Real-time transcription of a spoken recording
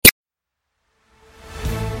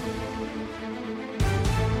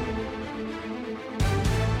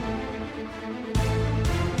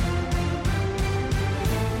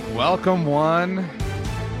Welcome one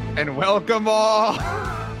and welcome all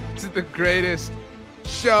to the greatest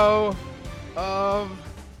show of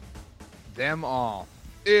them all.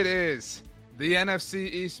 It is the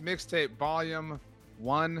NFC East Mixtape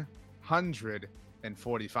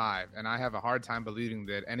Vol.145, and I have a hard time believing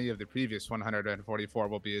that any of the previous 144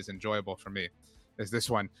 will be as enjoyable for me as this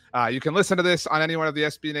one. You can listen to this on any one of the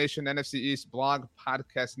SB Nation, NFC East blog,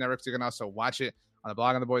 podcast networks. You can also watch it on the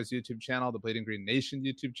Blog on the Boys YouTube channel, the Bleeding Green Nation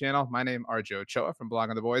YouTube channel. My name, RJ Ochoa from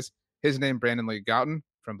Blog on the Boys. His name, Brandon Lee Gouton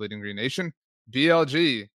from Bleeding Green Nation.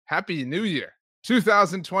 BLG, Happy New Year,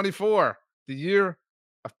 2024, the year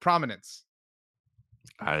of prominence.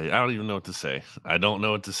 I don't even know what to say. I don't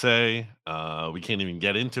know what to say. We can't even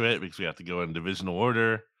get into it because we have to go in divisional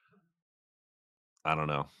order. I don't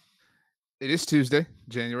know. It is Tuesday,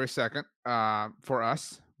 January 2nd for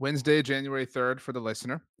us. Wednesday, January 3rd for the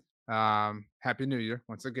listener. Happy New Year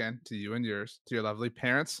once again to you and yours, to your lovely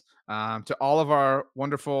parents, to all of our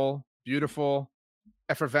wonderful, beautiful,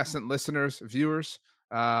 effervescent listeners, viewers.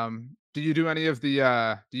 Do you do any of the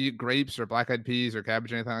do you eat grapes or black-eyed peas or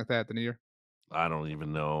cabbage or anything like that at the New Year? I don't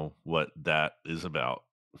even know what that is about.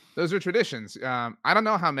 Those are traditions. I don't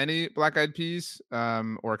know how many black-eyed peas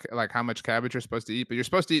or like how much cabbage you're supposed to eat, but you're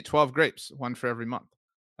supposed to eat 12 grapes, one for every month.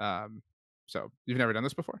 So you've never done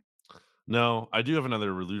this before? No, I do have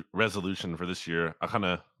another resolution for this year.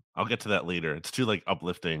 I'll get to that later. It's too like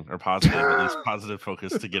uplifting or positive, at least positive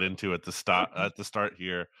focus to get into at the start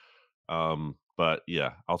here. But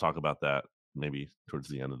yeah, I'll talk about that maybe towards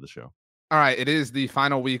the end of the show. All right, it is the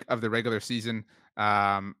final week of the regular season.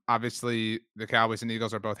 Obviously, the Cowboys and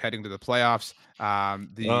Eagles are both heading to the playoffs.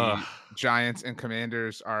 The Giants and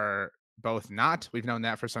Commanders are both not. We've known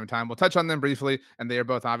that for some time. We'll touch on them briefly, and they are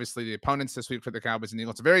both obviously the opponents this week for the Cowboys and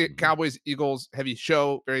Eagles. It's a very Cowboys-Eagles heavy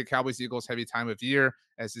show, very Cowboys-Eagles heavy time of year,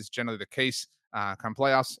 as is generally the case come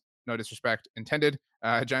playoffs. No disrespect intended,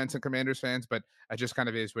 Giants and Commanders fans, but it just kind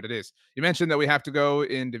of is what it is. You mentioned that we have to go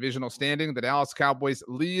in divisional standing. The Dallas Cowboys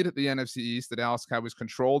lead the NFC East. The Dallas Cowboys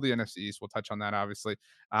control the NFC East. We'll touch on that, obviously.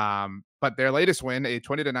 But their latest win, a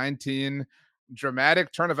 20-19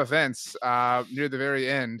 dramatic turn of events near the very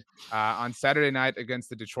end on Saturday night against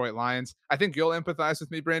the Detroit Lions. I think you'll empathize with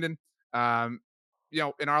me, Brandon.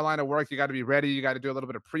 In our line of work, you got to be ready. You got to do a little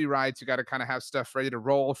bit of pre-writes. You got to kind of have stuff ready to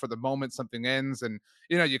roll for the moment something ends. And,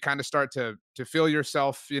 you kind of start to feel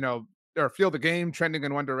yourself, or feel the game trending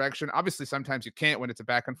in one direction. Obviously, sometimes you can't when it's a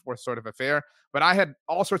back and forth sort of affair. But I had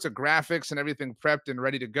all sorts of graphics and everything prepped and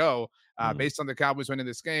ready to go based on the Cowboys winning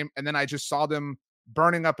this game. And then I just saw them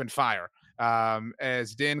burning up in fire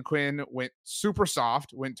as Dan Quinn went super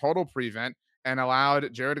soft, went total prevent, and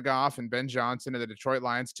allowed Jared Goff and Ben Johnson and the Detroit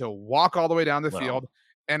Lions to walk all the way down the field.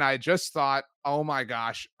 And I just thought, oh my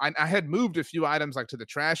gosh, I had moved a few items like to the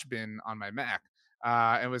trash bin on my Mac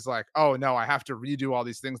and was like, oh no, I have to redo all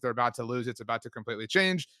these things. They're about to lose. It's about to completely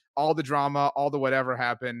change. All the drama, all the whatever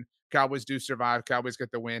happened. Cowboys do survive. Cowboys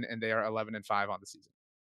get the win, and they are 11-5 on the season.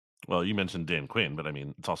 Well, you mentioned Dan Quinn, but I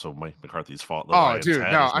mean, it's also Mike McCarthy's fault. The Lions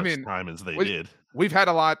had as much time as they did. We've had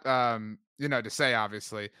a lot, to say,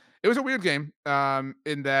 obviously. It was a weird game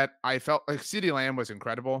in that I felt like CeeDee Lamb was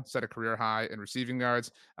incredible, set a career high in receiving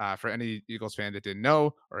yards. For any Eagles fan that didn't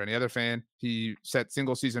know, or any other fan, he set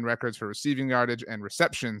single season records for receiving yardage and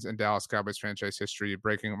receptions in Dallas Cowboys franchise history,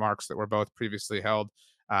 breaking marks that were both previously held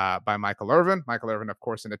by Michael Irvin. Michael Irvin, of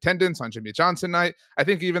course, in attendance on Jimmy Johnson night. I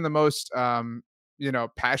think even the most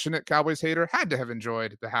passionate Cowboys hater had to have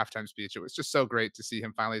enjoyed the halftime speech. It was just so great to see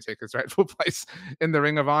him finally take his rightful place in the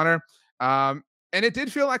Ring of Honor. And it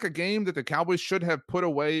did feel like a game that the Cowboys should have put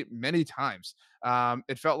away many times.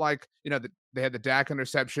 It felt like, they had the Dak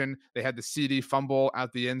interception. They had the CD fumble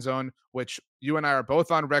out the end zone, which you and I are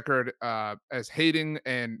both on record as hating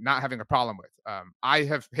and not having a problem with. I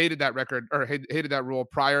have hated that record or hated that rule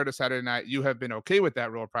prior to Saturday night. You have been okay with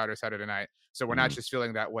that rule prior to Saturday night. So we're not just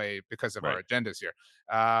feeling that way because of our agendas here.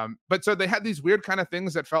 But so they had these weird kind of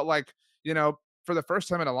things that felt like, for the first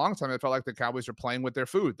time in a long time, it felt like the Cowboys were playing with their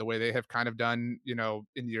food the way they have kind of done,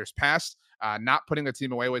 in years past, not putting a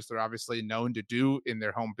team away, which they're obviously known to do in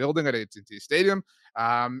their home building at AT&T Stadium.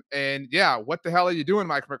 And yeah, what the hell are you doing,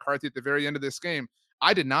 Mike McCarthy, at the very end of this game?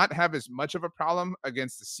 I did not have as much of a problem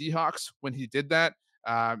against the Seahawks when he did that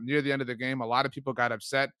near the end of the game. A lot of people got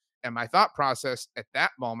upset. And my thought process at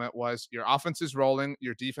that moment was your offense is rolling.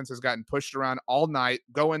 Your defense has gotten pushed around all night.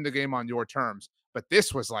 Go in the game on your terms. But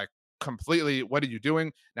this was like, completely, what are you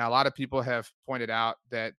doing? Now, a lot of people have pointed out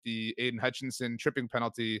that the Aiden Hutchinson tripping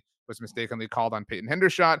penalty was mistakenly called on Peyton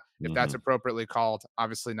Hendershot. If that's appropriately called,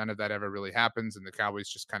 obviously none of that ever really happens, and the Cowboys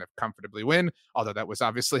just kind of comfortably win, although that was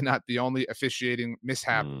obviously not the only officiating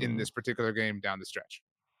mishap in this particular game down the stretch.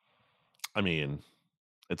 I mean,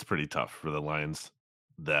 it's pretty tough for the Lions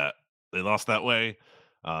that they lost that way.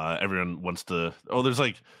 Everyone wants to. Oh,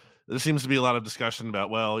 there seems to be a lot of discussion about,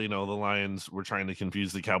 well, the Lions were trying to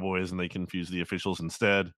confuse the Cowboys and they confused the officials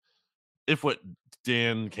instead. If what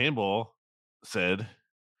Dan Campbell said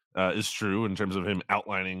is true in terms of him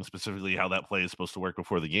outlining specifically how that play is supposed to work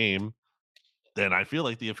before the game, then I feel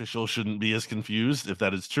like the officials shouldn't be as confused if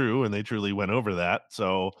that is true and they truly went over that.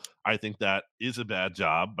 So I think that is a bad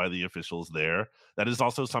job by the officials there. That is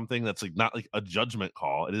also something that's like not like a judgment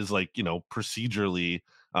call. It is like, procedurally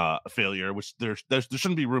a failure, which there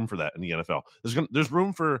shouldn't be room for that in the NFL. There's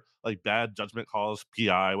room for like bad judgment calls,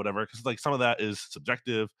 PI, whatever, because like some of that is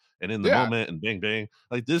subjective and in the Yeah, moment and bang bang.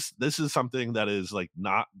 Like this is something that is like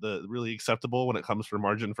not the really acceptable when it comes for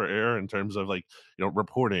margin for error in terms of like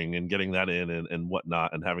reporting and getting that in and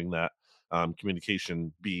whatnot and having that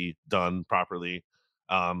communication be done properly.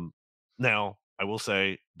 Now I will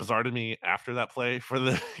say bizarre to me after that play for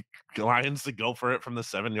the Lions to go for it from the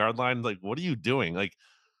 7 yard line. Like, what are you doing? Like,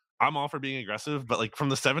 I'm all for being aggressive, but like from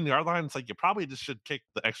the 7 yard line, it's like you probably just should kick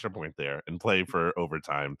the extra point there and play for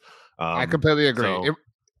overtime. I Um, completely agree. so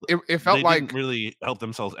It felt they didn't like really help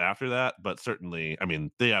themselves after that, but certainly, I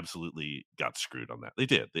mean, they absolutely got screwed on that. They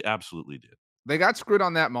did. They absolutely did. they got screwed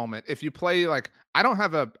on that moment. If you play like I don't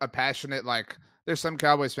have a passionate like there's some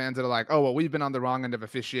Cowboys fans that are like, "Oh, well, we've been on the wrong end of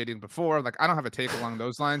officiating before." Like I don't have a take along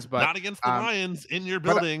those lines, Not against the um Lions in your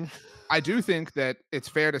but building. I do think that it's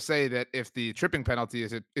fair to say that if the tripping penalty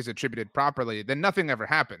is attributed properly, then nothing ever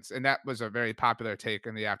happens, and that was a very popular take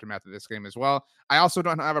in the aftermath of this game as well. I also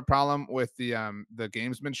don't have a problem with the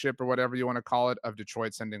gamesmanship or whatever you want to call it of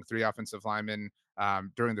Detroit sending 3 offensive linemen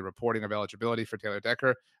during the reporting of eligibility for Taylor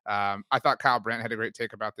Decker. I thought Kyle Brandt had a great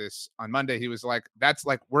take about this on Monday. He was like, "That's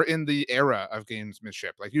like we're in the era of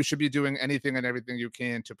gamesmanship. Like you should be doing anything and everything you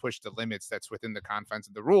can to push the limits that's within the confines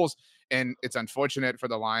of the rules." And it's unfortunate for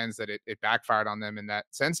the Lions that it backfired on them in that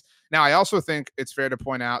sense. Now, I also think it's fair to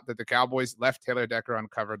point out that the Cowboys left Taylor Decker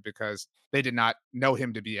uncovered because they did not know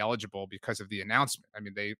him to be eligible because of the announcement. I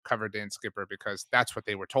mean, they covered Dan Skipper because that's what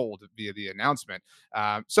they were told via the announcement.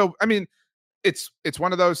 So, I mean, it's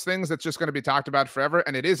one of those things that's just going to be talked about forever,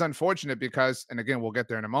 and it is unfortunate because, and again, we'll get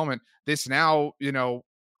there in a moment. This now,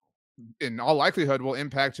 in all likelihood will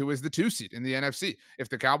impact who is the 2 seed in the NFC. If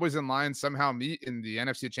the Cowboys and Lions somehow meet in the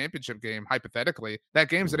NFC Championship game, hypothetically, that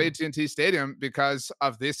game's at Mhm. AT&T Stadium because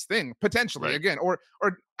of this thing potentially Right. again, or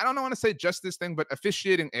I don't want to say just this thing, but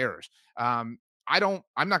officiating errors. I'm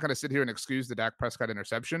not going to sit here and excuse the Dak Prescott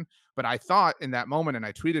interception, but I thought in that moment, and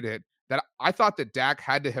I tweeted it, that I thought that Dak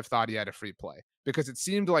had to have thought he had a free play because it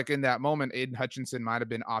seemed like in that moment Aiden Hutchinson might have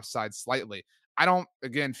been offside slightly. I don't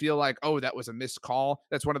again feel like, oh, that was a missed call.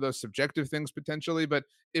 That's one of those subjective things potentially, but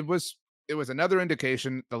it was it was another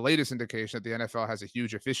indication, the latest indication that the NFL has a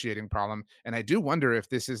huge officiating problem. And I do wonder if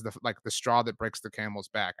this is the straw that breaks the camel's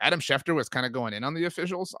back. Adam Schefter was kind of going in on the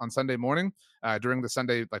officials on Sunday morning during the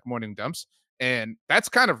Sunday like morning dumps. And that's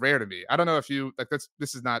kind of rare to me. I don't know if you like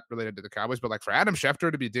this is not related to the Cowboys, but like for Adam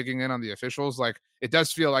Schefter to be digging in on the officials, like it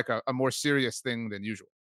does feel like a more serious thing than usual.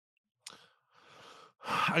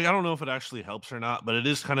 I don't know if it actually helps or not, but it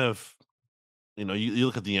is kind of you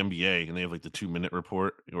look at the NBA and they have like the 2 minute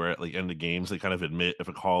report where at like end of games they kind of admit if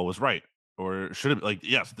a call was right or should have like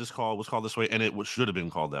yes this call was called this way and should have been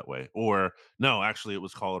called that way or no actually it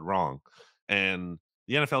was called wrong, and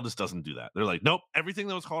the NFL just doesn't do that. They're like nope, everything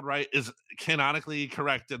that was called right is canonically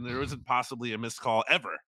correct and there isn't possibly a missed call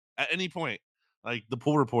ever at any point. Like the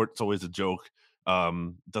pool report's always a joke,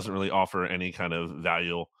 doesn't really offer any kind of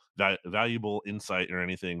valuable insight or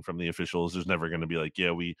anything from the officials. There's never going to be like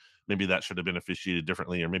yeah we maybe that should have been officiated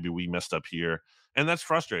differently or maybe we messed up here, and that's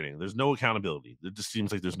frustrating. There's no accountability. It just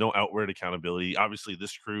seems like there's no outward accountability. Obviously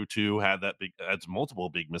this crew too had multiple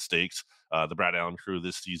big mistakes, the Brad Allen crew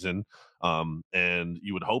this season, and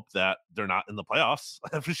you would hope that they're not in the playoffs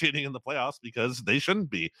officiating in the playoffs because they shouldn't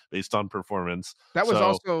be based on performance. That was So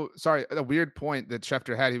also sorry, a weird point that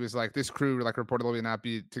Schefter had. He was like, "This crew, like, reportedly will not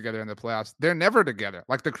be together in the playoffs." They're never together.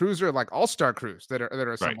 Like the crews are like all-star crews that are right,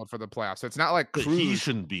 assembled for the playoffs. So it's not like but he crews,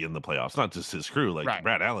 shouldn't be in the playoffs, not just his crew. Like right?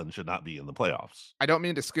 Brad Allen should not be in the playoffs. I don't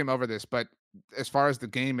mean to skim over this, but as far as the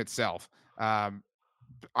game itself, um,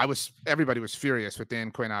 everybody was furious with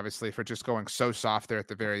Dan Quinn, obviously, for just going so soft there at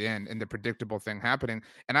the very end and the predictable thing happening.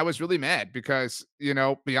 And I was really mad because,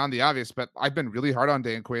 beyond the obvious, but I've been really hard on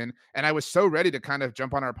Dan Quinn. And I was so ready to kind of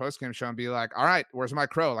jump on our postgame show and be like, all right, where's my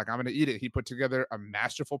crow? Like, I'm going to eat it. He put together a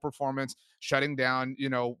masterful performance, shutting down,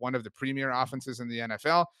 one of the premier offenses in the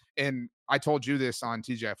NFL. And I told you this on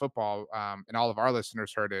TGI football, and all of our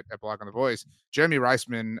listeners heard it at Blog on the Voice. Jeremy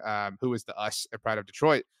Reisman, who is the us at Pride of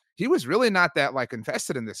Detroit, he was really not that like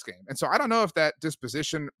invested in this game. And so I don't know if that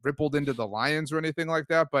disposition rippled into the Lions or anything like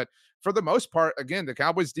that, but for the most part, again, the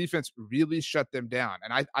Cowboys defense really shut them down.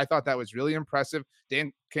 And I thought that was really impressive.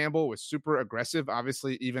 Dan Campbell was super aggressive,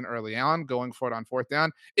 obviously, even early on, going for it on fourth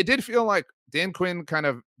down. It did feel like Dan Quinn kind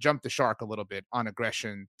of jumped the shark a little bit on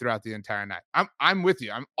aggression throughout the entire night. I'm with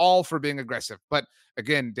you. I'm all for being aggressive. But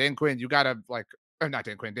again, Dan Quinn, you gotta like or not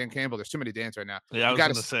Dan Quinn, Dan Campbell. There's too many Dans right now. Yeah, I You was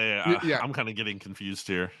gotta gonna say, yeah, I'm kinda getting confused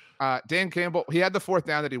here. Dan Campbell, he had the fourth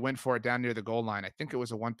down that he went for it down near the goal line. I think it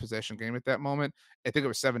was a one possession game at that moment. I think it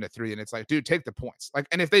was 7-3. And it's like, dude, take the points. Like,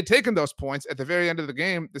 and if they'd taken those points at the very end of the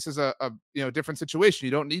game, this is a different situation.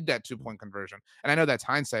 You don't need that 2 point conversion. And I know that's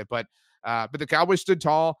hindsight, but the Cowboys stood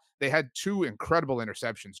tall. They had two incredible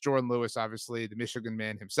interceptions. Jordan Lewis, obviously, the Michigan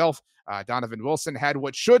man himself. Donovan Wilson had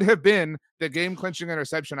what should have been the game clinching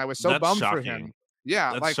interception. I was so That's bummed for shocking. him.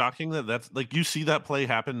 Yeah, That's like shocking that's like, you see that play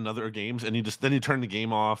happen in other games, and you just then you turn the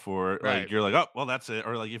game off, or, like, right. you're like, "Oh, well, that's it,"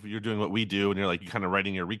 or, like, if you're doing what we do and you're, like, you're kinda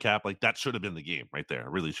writing your recap, like, that should have been the game right there. It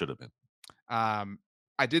really should have been. Um,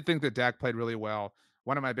 I did think that Dak played really well.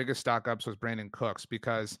 One of my biggest stock ups was Brandon Cooks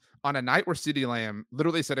because on a night where CeeDee Lamb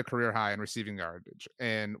literally set a career high in receiving yardage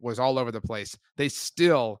and was all over the place, they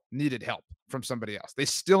still needed help from somebody else. They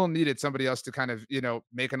still needed somebody else to kind of,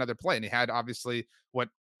 make another play. And he had obviously what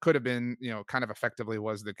could have been, kind of effectively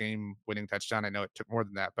was the game winning touchdown. I know it took more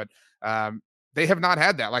than that, but they have not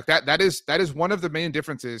had that. Like that is one of the main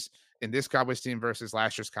differences in this Cowboys team versus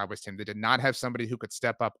last year's Cowboys team. They did not have somebody who could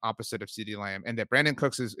step up opposite of CeeDee Lamb, and that Brandon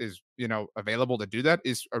Cooks is available to do that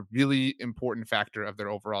is a really important factor of their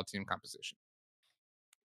overall team composition.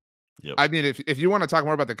 Yep. I mean, if you want to talk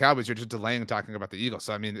more about the Cowboys, you're just delaying talking about the Eagles.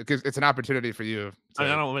 So I mean, it's an opportunity for you I to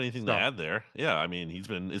don't have anything to so add there. Yeah, I mean,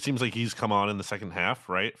 it seems like he's come on in the second half,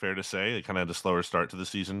 right? Fair to say. It kinda had a slower start to the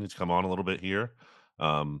season. He's come on a little bit here.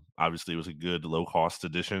 Obviously, it was a good low-cost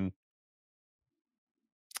addition.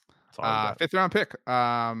 That's all I've got. fifth round pick.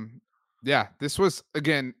 Yeah, this was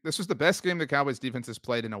the best game the Cowboys defense has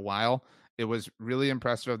played in a while. It was really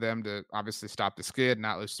impressive of them to obviously stop the skid,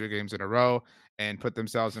 not lose 3 games in a row, and put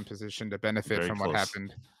themselves in position to benefit Very from what close.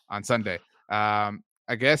 happened on Sunday.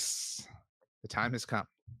 I guess the time has come,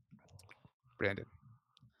 Brandon.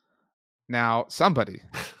 Now, somebody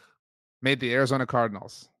made the Arizona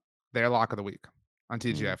Cardinals their lock of the week on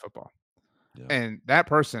Mm, TGI football. yeah. And that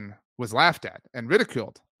person was laughed at and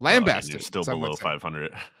ridiculed, Well, I mean, you're lambasted, still some would below say.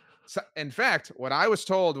 500. So, in fact, what I was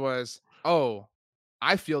told was, "Oh,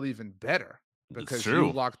 I feel even better It's because you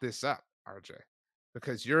true. locked this up, RJ,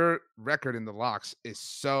 because your record in the locks is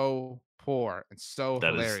so poor and so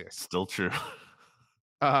That is hilarious." still true.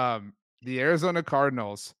 The Arizona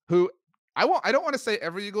Cardinals, who I don't want to say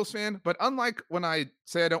every Eagles fan, but unlike when I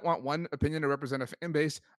say I don't want one opinion to represent a fan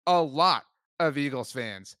base, a lot of Eagles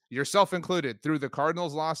fans, yourself included, threw the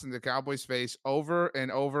Cardinals loss in the Cowboys face over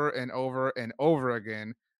and over and over and over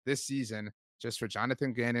again this season just for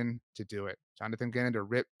Jonathan Gannon to do it. Jonathan Gannon to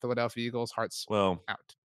rip Philadelphia Eagles hearts Well, out.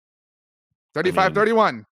 I Thirty-five, mean,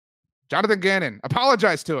 31. Jonathan Gannon,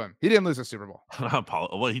 apologize to him. He didn't lose the Super Bowl.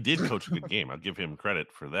 well, he did coach a good game. I'll give him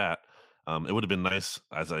credit for that. It would have been nice,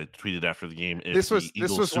 as I tweeted after the game, if the This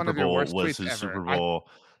Eagles was one Super of your Bowl worst was tweets his ever. Super I Bowl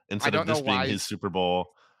I instead of don't know this being why his Super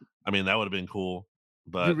Bowl. I mean, that would have been cool,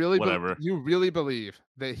 you but really whatever. you really believe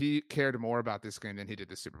that he cared more about this game than he did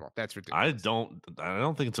the Super Bowl. That's ridiculous. I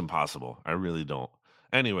don't think it's impossible. I really don't.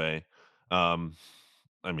 Anyway, um,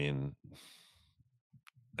 I mean,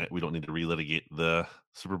 we don't need to relitigate the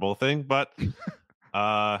Super Bowl thing, but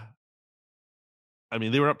uh I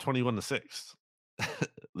mean, they were up 21-6.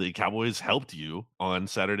 The Cowboys helped you on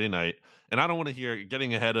Saturday night, and I don't wanna hear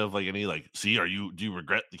getting ahead of, like, any, like, "See, do you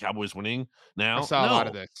regret the Cowboys winning I now?" saw a lot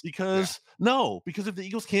of No, this. Yeah. because if the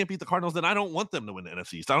Eagles can't beat the Cardinals, then I don't want them to win the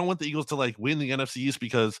NFC East. I don't want the Eagles to, like, win the NFC East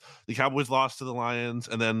because the Cowboys lost to the Lions,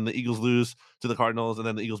 and then the Eagles lose to the Cardinals, and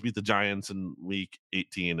then the Eagles beat the Giants in week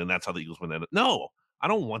 18, and that's how the Eagles win that. No, I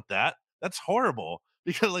don't want that. That's horrible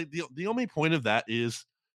because, like, the only point of that is,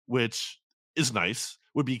 which is nice,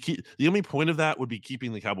 would be the only point of that would be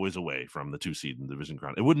keeping the Cowboys away from the 2 seed in the division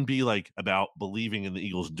crown. It wouldn't be like about believing in the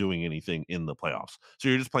Eagles doing anything in the playoffs. So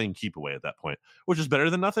you're just playing keep away at that point, which is better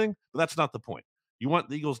than nothing, but that's not the point. You want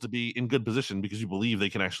the Eagles to be in good position because you believe they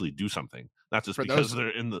can actually do something, not just For because those they're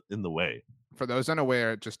in the way. for those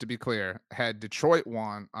unaware, just to be clear, had Detroit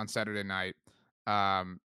won on Saturday night,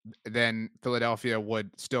 um, then Philadelphia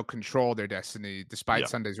would still control their destiny despite Yeah,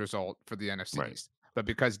 Sunday's result for the NFC right, East. But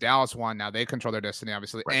because Dallas won, now they control their destiny,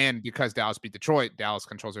 obviously, right. and because Dallas beat Detroit, Dallas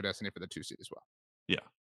controls their destiny for the 2 seed as well. Yeah.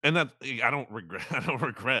 And that I don't regret I don't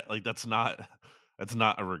regret, like, that's not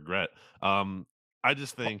a regret. I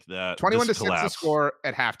just think that this 21-6 the collapse. score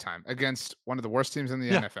at halftime against one of the worst teams in the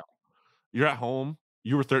Yeah, NFL. you're at home.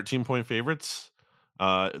 You were 13-point favorites.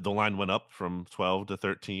 The line went up from 12 to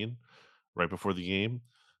 13 right before the game.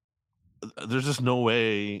 There's just no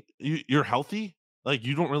way you're healthy. Like,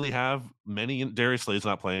 you don't really have many. Darius Slay's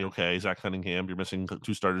not playing. Okay, Zach Cunningham, you're missing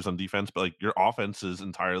two starters on defense, but like your offense is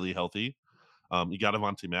entirely healthy. You got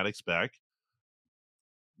Avonte Maddox back.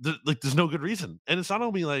 There's no good reason, and it's not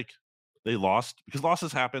only like they lost because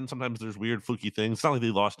losses happen. Sometimes there's weird fluky things. It's not like they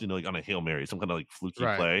lost, like on a hail mary, some kind of like fluky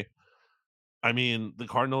Right. play. I mean, the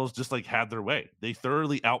Cardinals just like had their way. They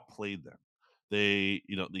thoroughly outplayed them. They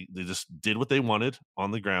just did what they wanted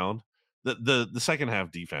on the ground. The second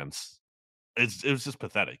half defense, it was just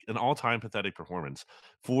pathetic, an all-time pathetic performance.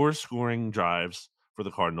 Four scoring drives for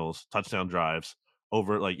the Cardinals, touchdown drives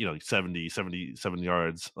over like, 77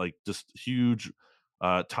 yards, like just huge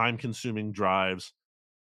time-consuming drives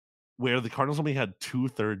where the Cardinals only had 2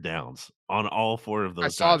 third downs on all 4 of I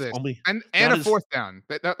those saw drives. this. Only And that a is 4th down,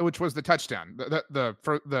 which was the touchdown.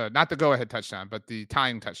 The not the go ahead touchdown, but the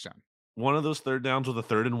tying touchdown. one of those third downs with a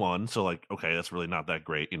 3rd and 1, so, like, okay, that's really not that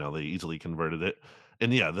great, they easily converted it,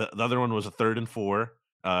 and, yeah, the other one was a 3rd and 4,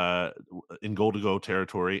 in goal to go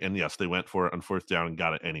territory, and, yes, they went for it on 4th down and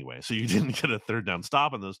got it anyway, so you didn't get a 3rd down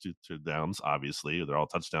stop on those 2 third downs, obviously, they're all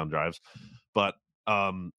touchdown drives, but,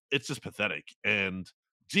 it's just pathetic, and,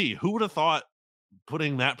 gee, who would have thought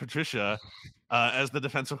putting Matt Patricia as the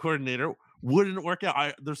defensive coordinator wouldn't work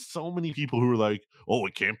out. There's so many people who are like, "Oh,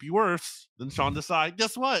 it can't be worse than Sean Desai."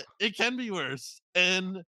 Guess what? It can be worse,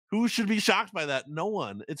 and who should be shocked by that? No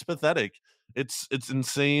one. It's pathetic. It's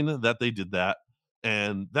insane that they did that,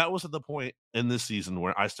 and that was at the point in this season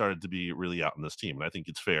where I started to be really out on this team, and I think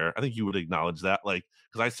it's fair. I think you would acknowledge that, like,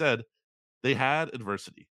 because I said they had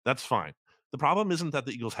adversity. That's fine. The problem isn't that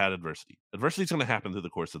the Eagles had adversity. Adversity is going to happen through the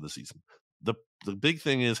course of the season. The the big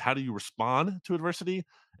thing is how do you respond to adversity?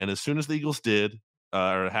 And as soon as the Eagles did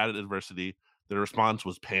or had adversity, their response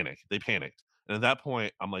was panic. They panicked. And at that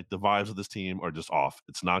point, I'm like, the vibes of this team are just off.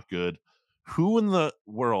 It's not good. Who in the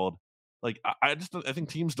world? Like, I think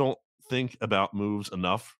teams don't think about moves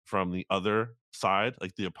enough from the other side,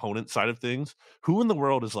 like the opponent side of things. Who in the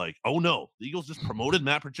world is like, oh no, the Eagles just promoted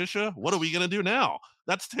Matt Patricia? What are we going to do now?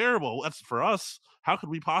 That's terrible. That's for us. How could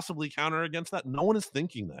we possibly counter against that? No one is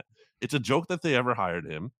thinking that. It's a joke that they ever hired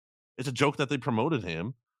him. It's a joke that they promoted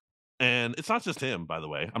him. And it's not just him, by the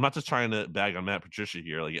way. I'm not just trying to bag on Matt Patricia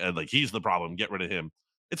here, like he's the problem. Get rid of him.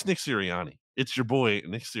 It's Nick Sirianni. It's your boy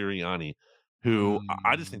Nick Sirianni, who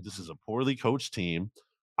I just think this is Mm. a poorly coached team.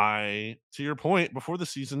 To your point, before the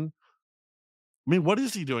season, I mean, what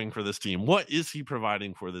is he doing for this team? What is he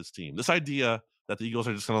providing for this team? This idea that the Eagles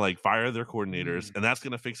are just going to like fire their coordinators Mm. and that's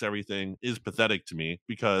going to fix everything is pathetic to me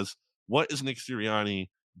because what is Nick Sirianni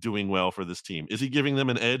doing well for this team? Is he giving them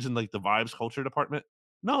an edge in like the vibes culture department?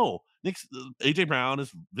 No. AJ Brown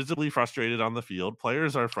is visibly frustrated on the field.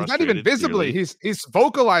 Players are He's not even frustrated visibly, clearly. he's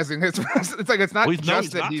vocalizing his it's like it's Oh, not he's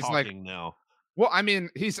just that not he's like talking now. well, I mean,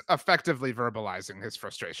 he's effectively verbalizing his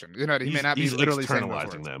frustration. He may not be He's literally saying those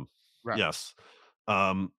externalizing words. them. Right. Yes.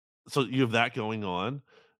 Um, so you have that going on.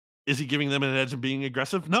 Is he giving them an edge and being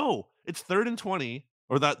aggressive? No, it's 3rd and 20,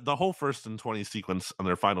 or that the whole 1st and 20 sequence on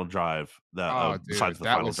their final drive that Oh, besides dude, the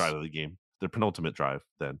that final drive was of the game, their penultimate drive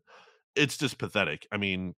then. It's just pathetic. I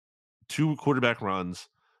mean, 2 quarterback runs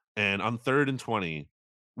and on 3rd and 20,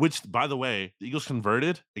 which by the way, the Eagles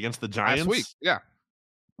converted against the last week. Giants Yeah.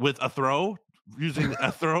 with a throw, using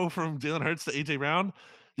a throw from Jalen Hurts to AJ Brown.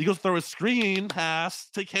 The Eagles throw a screen pass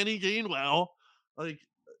to Kenny Gainwell. Like,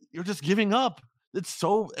 you're just giving up. It's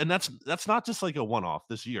so, and that's not just like a one-off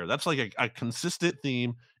this year. That's like a consistent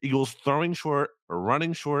theme. Eagles throwing short or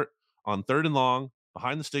running short on 3rd and long,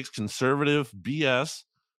 behind the sticks, conservative BS.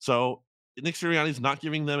 So Nick Sirianni's not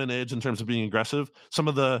giving them an edge in terms of being aggressive. Some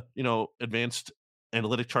of the advanced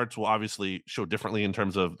analytic charts will obviously show differently in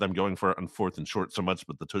terms of them going for it on 4th and short so much,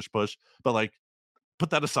 but the tush push. But like, put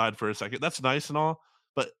that aside for a second. That's nice and all,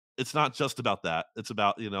 but it's not just about that. It's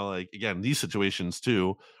about, like again, these situations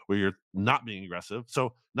too, where you're not being aggressive.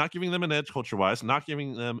 So not giving them an edge culture wise, not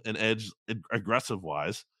giving them an edge aggressive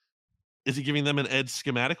wise. Is he giving them an edge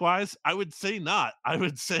schematic wise? I would say not. I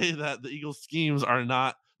would say that the Eagles schemes are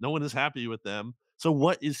not, no one is happy with them. So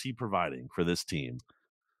what is he providing for this team?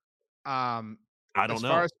 Um, I don't as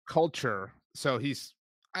far know. as culture, so he's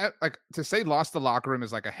like to say lost the locker room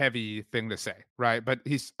is like a heavy thing to say, right? But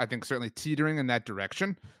he's I think certainly teetering in that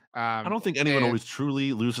direction. I Um, don't think anyone and always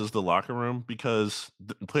truly loses the locker room because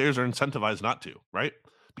the players are incentivized not to, right?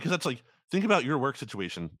 Because that's like think about your work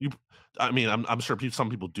situation. I mean, I'm sure some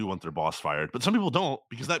people do want their boss fired, but some people don't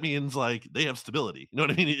because that means like they have stability. You know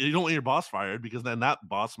what I mean? You don't want your boss fired because then that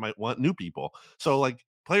boss might want new people. So like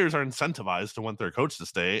players are incentivized to want their coach to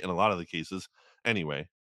stay in a lot of the cases anyway.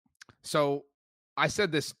 So I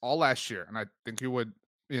said this all last year, and I think you would,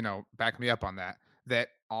 back me up on that. That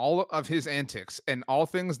all of his antics and all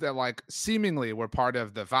things that like seemingly were part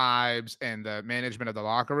of the vibes and the management of the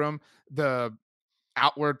locker room, the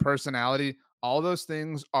outward personality, all those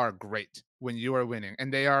things are great when you are winning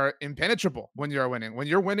and they are impenetrable when you're winning. When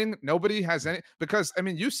you're winning, nobody has any because I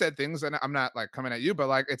mean you said things and I'm not like coming at you, but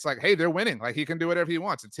like it's like, hey, they're winning. Like he can do whatever he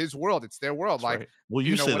wants. It's his world, it's their world. That's Like, right. Well,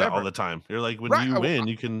 you say that all whatever. the time. You're like, when Right. you win,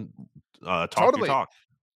 you can talk your Totally. talk.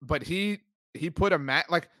 But he put a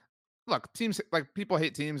like look, teams like people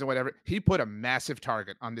hate teams and whatever. He put a massive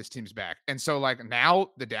target on this team's back. And so like now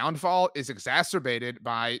the downfall is exacerbated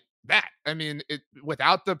by that. I mean,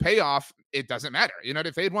 without the payoff, it doesn't matter.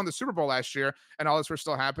 If they'd won the Super Bowl last year and all this were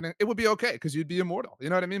still happening, it would be okay because you'd be immortal. You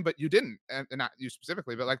know what I mean? But you didn't, and not you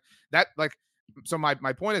specifically, but like that, like so my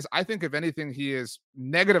point is I think if anything, he is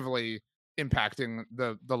negatively impacting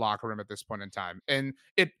the locker room at this point in time. And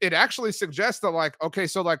it actually suggests that like, okay,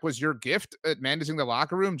 so like was your gift at managing the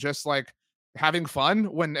locker room just like having fun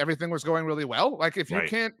when everything was going really well? Like Right.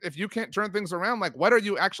 if you can't turn things around, like what are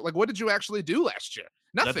you actually like what did you actually do last year?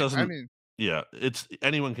 That Nothing. I doesn't mean, yeah, it's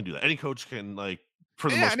anyone can do that. Any coach can like for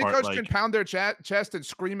the yeah, most any part coach can like pound their chest and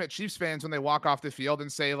scream at Chiefs fans when they walk off the field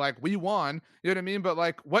and say like, "We won." You know what I mean? But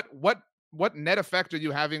like, what net effect are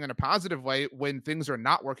you having in a positive way when things are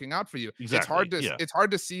not working out for you? exactly. Yeah. It's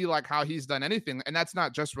hard to see like how he's done anything, and that's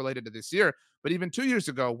not just related to this year, but even 2 years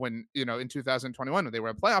ago when in 2021 when they were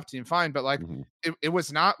a playoff team, fine, but like Mhm. it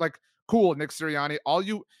was not like cool. Nick Sirianni, all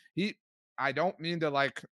you he. I don't mean to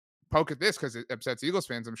like poke at this because it upsets Eagles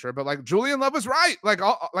fans, I'm sure. But like Julian Love was right. Like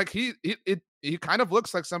all like he kind of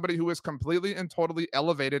looks like somebody who was completely and totally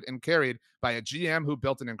elevated and carried by a GM who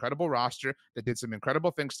built an incredible roster that did some incredible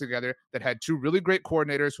things together, that had two really great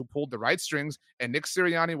coordinators who pulled the right strings, and Nick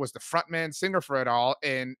Sirianni was the front man singer for it all,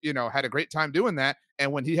 and had a great time doing that.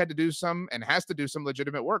 And when he had to do some and has to do some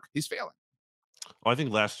legitimate work, he's failing. Well, I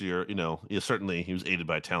think last year, yeah, certainly he was aided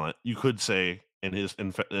by talent. You could say, in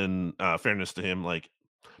fairness to him, like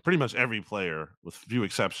pretty much every player, with few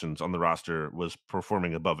exceptions on the roster, was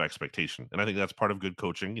performing above expectation, and I think that's part of good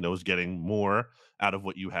coaching. Is getting more out of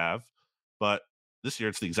what you have. But this year,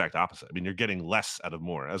 it's the exact opposite. I mean, you're getting less out of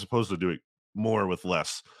more, as opposed to doing more with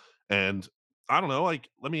less. And I don't know. Like,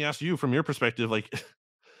 let me ask you from your perspective, like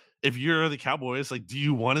if you're the Cowboys, like, do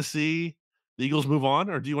you want to see the Eagles move on,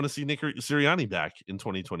 or do you want to see Nick Sirianni back in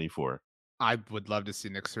 2024? I would love to see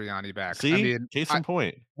Nick Sirianni back. I See, mean, case in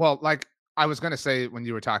point. well, like I was gonna say when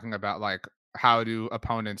you were talking about like how do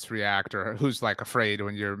opponents react or who's like afraid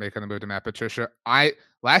when you're making the move to Matt Patricia. I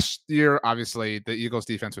last year, obviously, the Eagles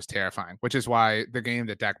defense was terrifying, which is why the game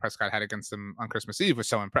that Dak Prescott had against them on Christmas Eve was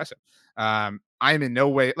so impressive. I am in no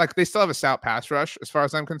way like they still have a stout pass rush as far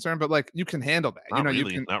as I'm concerned, but like you can handle that. Not You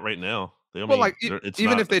really, can not right now. well, like It's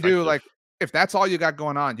even if not they do, effective. like if that's all you got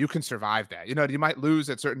going on, you can survive that. You might lose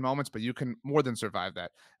at certain moments, but you can more than survive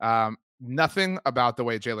that. Nothing about the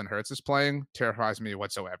way Jalen Hurts is playing terrifies me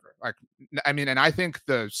whatsoever. Like, I mean, and I think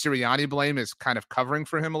the Sirianni blame is kind of covering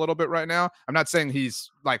for him a little bit right now. I'm not saying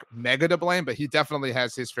he's like mega to blame, but he definitely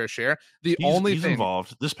has his fair share. He's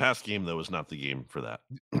involved. This past game though was not the game for that.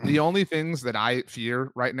 The only things that I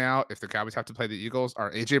fear right now, if the Cowboys have to play the Eagles,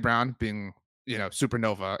 are AJ Brown being,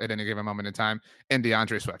 supernova at any given moment in time, and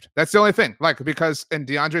DeAndre Swift. That's the only thing. Like, because and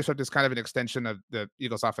DeAndre Swift is kind of an extension of the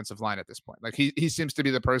Eagles offensive line at this point. Like he seems to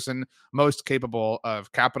be the person most capable of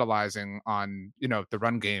capitalizing on, the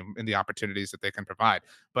run game and the opportunities that they can provide.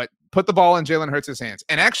 But put the ball in Jalen Hurts' hands.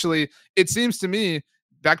 And actually, it seems to me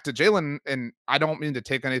back to Jalen, and I don't mean to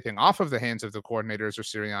take anything off of the hands of the coordinators or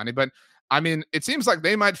Sirianni, but I mean, it seems like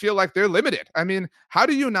they might feel like they're limited. I mean, how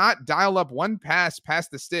do you not dial up one pass past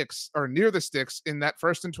the sticks or near the sticks in that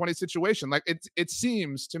 1st and 20 situation? Like it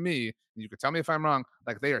seems to me, you could tell me if I'm wrong,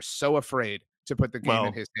 like they are so afraid to put the game in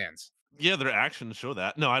Well, his hands. yeah, their actions show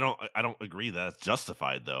that. No, I don't agree that it's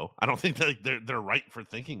justified though. I don't think that like, they're right for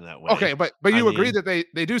thinking that way. Okay, but I you agree mean, that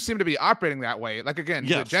they do seem to be operating that way. Like again, the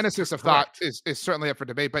yes, genesis of thought correct. is certainly up for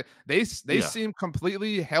debate, but they Yeah, seem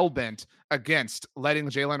completely hell bent against letting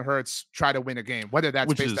Jalen Hurts try to win a game, whether that's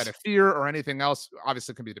which based out is of fear or anything else.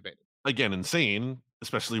 Obviously, can be debated. again insane,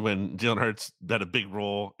 especially when Jalen Hurts had a big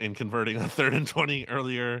role in converting a 3rd and 20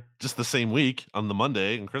 earlier, just the same week on the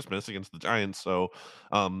Monday and Christmas against the Giants. So,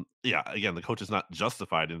 yeah, again, the coach is not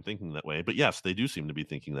justified in thinking that way, but yes, they do seem to be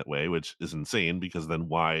thinking that way, which is insane because then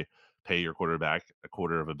why pay your quarterback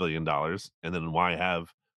 $250 million and then why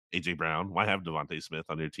have AJ Brown? Why have Devontae Smith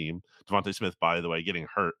on your team? Devontae Smith, by the way, getting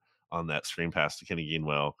hurt on that screen pass to Kenny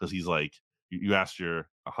Gainwell because he's like, you asked your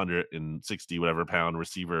 160 whatever pound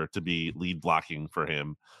receiver to be lead blocking for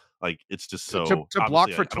him. Like it's just so To block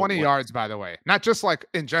obviously for I don't 20 want. yards, by the way, not just like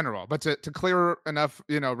in general, but to clear enough,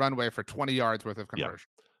 runway for 20 yards worth of Yeah. conversion.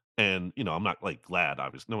 And, I'm not, like, glad,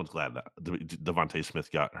 obviously, no one's glad that Devontae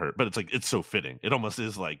Smith got hurt, but it's, like, it's so fitting. It almost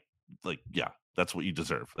is yeah, that's what you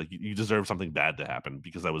deserve. Like, you deserve something bad to happen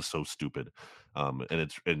because that was so stupid,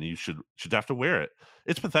 and you should have to wear it.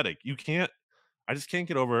 It's pathetic. I just can't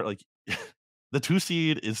get over, like, the 2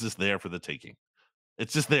 seed is just there for the taking.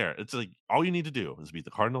 It's just there. It's, like, all you need to do is beat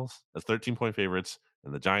the Cardinals as 13-point favorites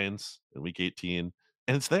and the Giants in week 18,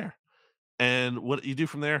 and it's there. And what you do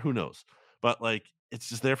from there, who knows? But like it's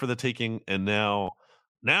just there for the taking. And now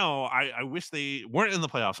I wish they weren't in the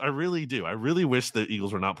playoffs. I really do. I really wish the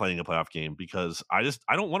Eagles were not playing a playoff game because I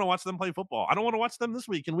don't want to watch them play football. I don't want to watch them this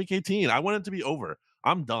week in week 18. I want it to be over.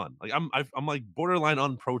 I'm done. Like I'm like borderline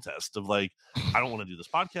on protest of like I don't want to do this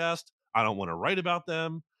podcast. I don't want to write about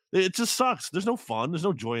them. It just sucks. There's no fun. There's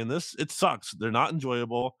no joy in this. It sucks. They're not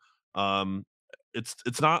enjoyable. Um,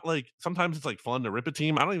 it's not like sometimes it's like fun to rip a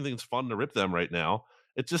team. I don't even think it's fun to rip them right now.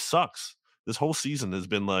 It just sucks. This whole season has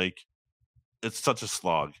been like it's such a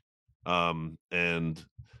slog. And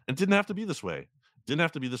it didn't have to be this way. Didn't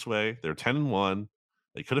have to be this way. They're 10-1.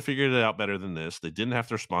 They could have figured it out better than this. They didn't have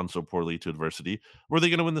to respond so poorly to adversity. Were they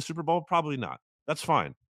going to win the Super Bowl? Probably not. That's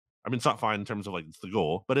fine. I mean, it's not fine in terms of like it's the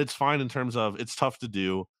goal, but it's fine in terms of it's tough to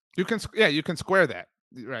do. You can square that.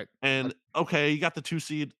 Right. And Like, okay, you got the 2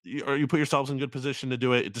 seed, or you put yourselves in good position to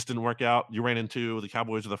do it. It just didn't work out. You ran into the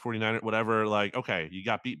Cowboys or the 49ers, whatever. Like, okay, you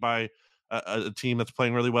got beat by a team that's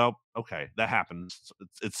playing really well. Okay, that happens.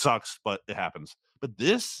 It sucks, but it happens. But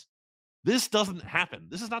this doesn't happen.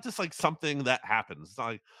 This is not just like something that happens. It's not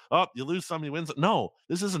like, oh, you lose some, you win some. No,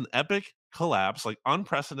 this is an epic collapse, like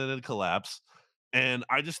unprecedented collapse. And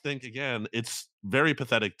I just think again, it's very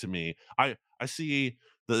pathetic to me. I see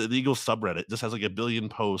the Eagles subreddit just has like a billion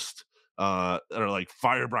posts that are like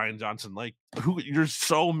fire Brian Johnson. Like who you're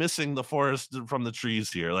so missing the forest from the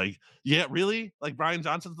trees here. Like, yeah, really? Like Brian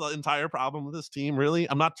Johnson's the entire problem with this team, really?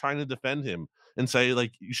 I'm not trying to defend him and say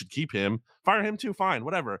like you should keep him. Fire him too, fine,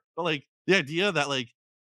 whatever. But like the idea that like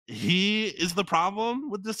he is the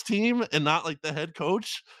problem with this team and not like the head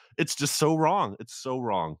coach, it's just so wrong. It's so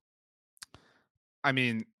wrong. I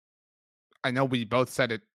mean, I know we both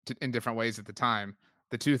said it in different ways at the time.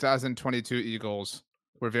 The 2022 Eagles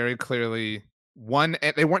were very clearly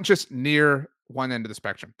they weren't just near one end of the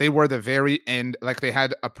spectrum. They were the very end. Like they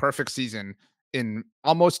had a perfect season in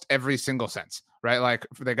almost every single sense, right? Like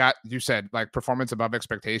they got, you said, like performance above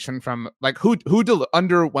expectation from like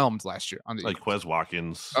underwhelmed last year on the Like Eagles. Quez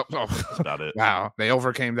Watkins, Oh, that's oh. about it. Wow, they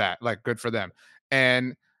overcame that. Like good for them.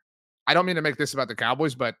 And I don't mean to make this about the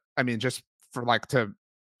Cowboys, but I mean just for like to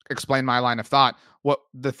explain my line of thought. What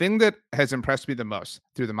the thing that has impressed me the most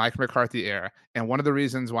through the Mike McCarthy era, and one of the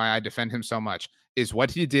reasons why I defend him so much, is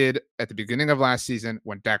what he did at the beginning of last season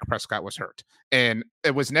when Dak Prescott was hurt. And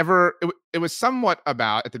it was never, it was somewhat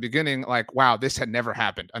about at the beginning, like, wow, this had never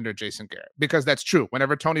happened under Jason Garrett. Because that's true.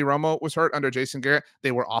 Whenever Tony Romo was hurt under Jason Garrett,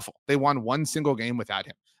 they were awful. They won one single game without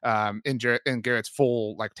him in Garrett's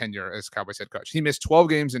full like tenure as Cowboys head coach. He missed 12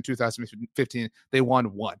 games in 2015. They won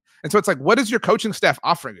one. And so it's like, what is your coaching staff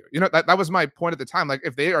offering you? That was my point at the time. Like,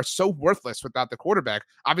 if they are so worthless without the quarterback,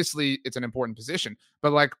 obviously it's an important position,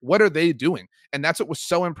 but like, what are they doing? And that's what was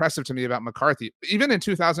so impressive to me about McCarthy. Even in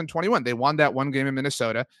 2021, they won that one game in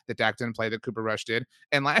Minnesota that Dak didn't play, that Cooper Rush did.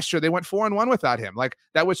 And last year they went 4-1 without him. Like,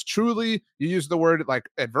 that was truly, you use the word like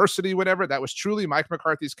adversity, whatever. That was truly Mike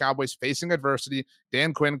McCarthy's Cowboys facing adversity.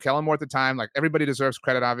 Dan Quinn, Kellen Moore at the time, like everybody deserves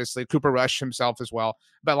credit, obviously. Cooper Rush himself as well.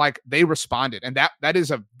 But like they responded. And that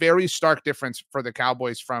is a very stark difference for the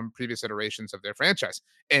Cowboys from previous iterations of their franchise.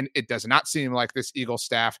 And it does not seem like this Eagles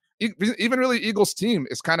staff, even really Eagles team,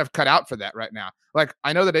 is kind of cut out for that right now. Like,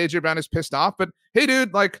 I know that AJ Brown is pissed off, but hey,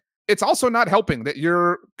 dude, like, it's also not helping that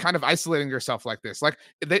you're kind of isolating yourself like this. Like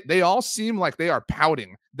they all seem like they are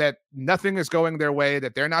pouting that nothing is going their way,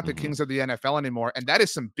 that they're not the Mhm. kings of the NFL anymore. And that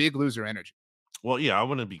is some big loser energy. Well, yeah, I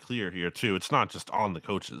want to be clear here too. It's not just on the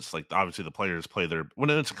coaches. Like obviously the players play their when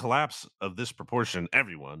it's a collapse of this proportion,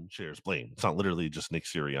 everyone shares blame. It's not literally just Nick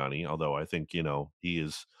Sirianni, although I think, he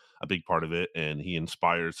is a big part of it and he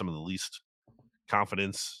inspires some of the least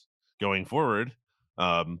confidence going forward.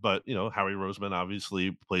 But Howie Roseman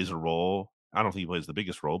obviously plays a role. I don't think he plays the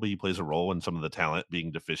biggest role, but he plays a role in some of the talent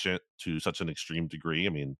being deficient to such an extreme degree. I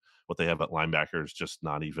mean, what they have at linebacker is just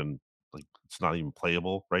not even like it's not even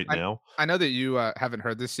playable right I now. I know that you, haven't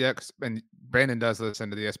heard this yet, 'cause and Brandon does listen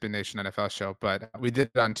to the SB Nation NFL show, but we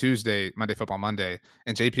did it on Tuesday, Monday Football Monday,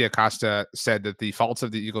 and JP Acosta said that the faults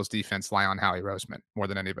of the Eagles defense lie on Howie Roseman more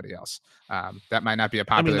than anybody else. That might not be a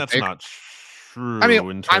I mean, popular that's take. not I mean, true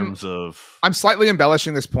in I'm terms of I'm slightly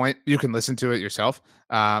embellishing this point. You can listen to it yourself.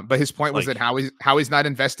 But his point was that like Howie's not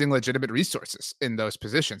investing legitimate resources in those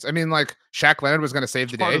positions. I mean, like Shaq Leonard was going to save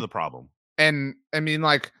it's the part of day. the problem. And I mean,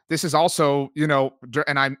 like, this is also,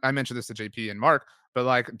 and I mentioned this to JP and Mark, but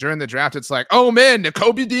like during the draft, it's like, oh man,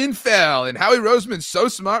 N'Kobe Dean fell, and Howie Roseman's so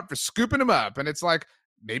smart for scooping him up. And it's like,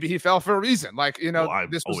 maybe he fell for a reason. Like, Well, I've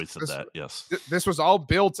always said that. Yes. this was all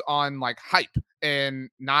built on like hype and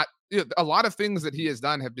not a lot of things that he has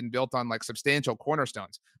done have been built on like substantial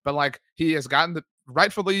cornerstones, but like he has gotten the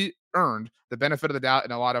rightfully earned the benefit of the doubt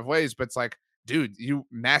in a lot of ways. But it's like, dude, you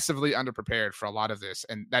massively underprepared for a lot of this,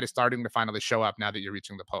 and that is starting to finally show up now that you're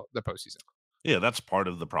reaching the postseason. Yeah, that's part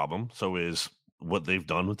of the problem. So is what they've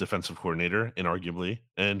done with defensive coordinator, inarguably,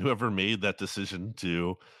 and whoever made that decision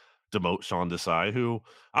to demote Sean Desai, who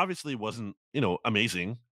obviously wasn't,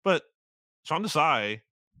 amazing, but Sean Desai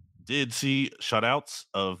did see shutouts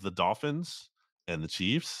of the Dolphins and the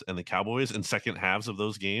Chiefs and the Cowboys in second halves of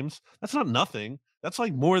those games. That's not nothing. That's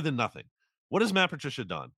like more than nothing. What has Matt Patricia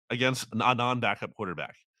done against a non-backup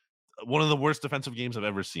quarterback? One of the worst defensive games I've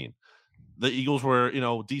ever seen. The Eagles were,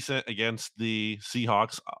 decent against the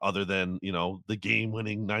Seahawks, other than, the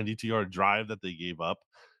game-winning 92-yard drive that they gave up.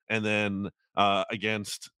 And then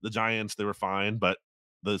against the Giants, they were fine, but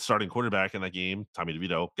the starting quarterback in that game, Tommy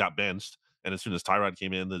DeVito, got benched. And as soon as Tyrod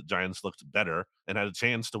came in, the Giants looked better and had a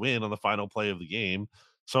chance to win on the final play of the game.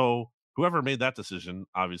 So whoever made that decision,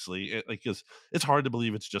 obviously, because it's hard to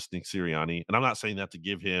believe it's just Nick Sirianni. And I'm not saying that to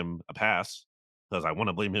give him a pass because I want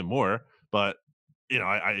to blame him more, but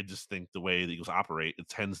I just think the way the Eagles operate, it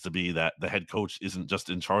tends to be that the head coach isn't just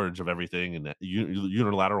in charge of everything and that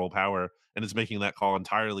unilateral power, and is making that call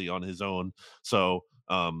entirely on his own. So,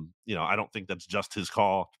 I don't think that's just his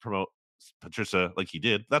call to promote Patricia like he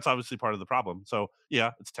did. That's obviously part of the problem. So,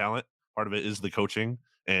 yeah, it's talent. Part of it is the coaching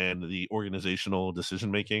and the organizational decision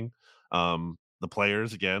making. The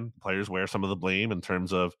players, again, players wear some of the blame in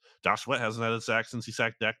terms of Josh Sweat hasn't had a sack since he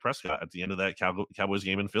sacked Dak Prescott at the end of that Cowboys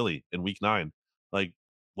game in Philly in Week 9. Like,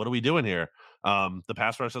 what are we doing here? The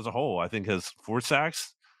pass rush as a whole, I think, has 4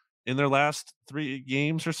 sacks in their last 3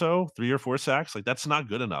 games or so, 3 or 4 sacks. Like, that's not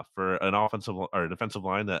good enough for an offensive or defensive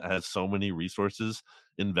line that has so many resources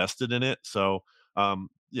invested in it. So,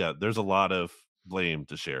 yeah, there's a lot of blame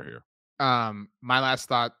to share here. My last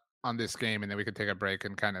thought on this game, and then we could take a break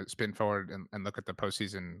and kind of spin forward and look at the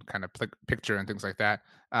postseason kind of picture and things like that.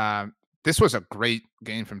 This was a great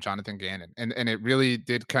game from Jonathan Gannon, and it really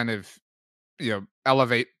did kind of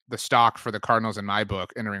elevate the stock for the Cardinals in my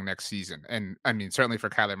book entering next season. And I mean, certainly for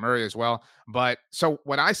Kyler Murray as well. But so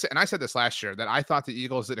what I said, and I said this last year, that I thought the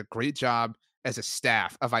Eagles did a great job as a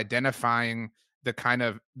staff of identifying the kind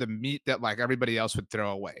of the meat that like everybody else would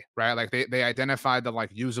throw away, right? Like they identified the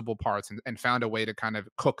like usable parts and found a way to kind of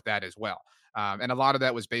cook that as well. And a lot of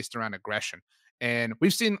that was based around aggression. And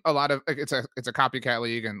we've seen a lot of like it's a copycat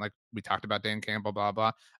league, and like we talked about Dan Campbell, blah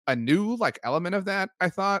blah. A new like element of that I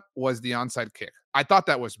thought was the onside kick. I thought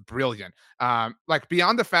that was brilliant. Like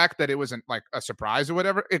beyond the fact that it wasn't like a surprise or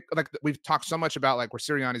whatever, it like we've talked so much about like where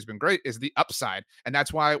Sirianni's been great is the upside, and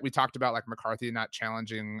that's why we talked about like McCarthy not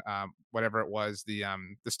challenging whatever it was the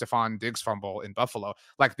Stephon Diggs fumble in Buffalo.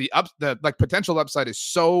 Like the like potential upside is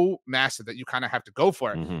so massive that you kind of have to go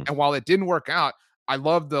for it. Hmm. And while it didn't work out, I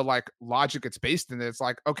love the like logic it's based in. It's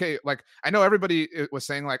like, okay, like I know everybody was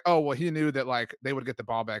saying like, oh, well, he knew that like they would get the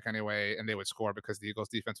ball back anyway and they would score because the Eagles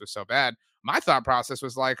defense was so bad. My thought process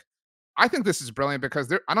was like, I think this is brilliant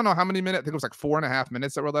because I don't know how many minutes, I think it was like 4.5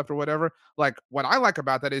 minutes that were left or whatever. Like what I like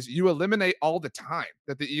about that is you eliminate all the time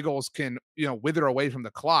that the Eagles can, wither away from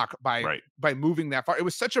the clock Right. by moving that far. It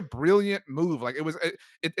was such a brilliant move. Like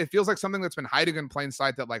it feels like something that's been hiding in plain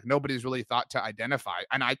sight that like nobody's really thought to identify.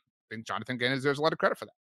 And I think Jonathan Gannon deserves a lot of credit for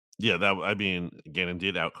that. Yeah, that I mean, Gannon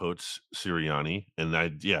did outcoach Sirianni, and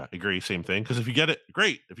I yeah agree, same thing. Because if you get it,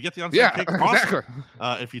 great. If you get the onside Yeah, kick, exactly.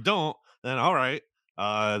 awesome. If you don't, then all right.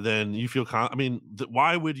 Then you feel I mean,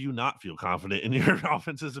 why would you not feel confident in your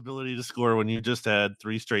offense's ability to score when you just had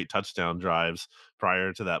 3 straight touchdown drives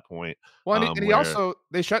prior to that point? Well, and he Where also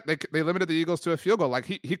they limited the Eagles to a field goal. Like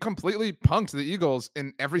he completely punked the Eagles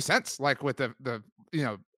in every sense, like with the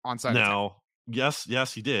onside attempt. Now,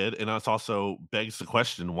 yes, he did, and that's also begs the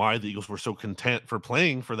question why the Eagles were so content for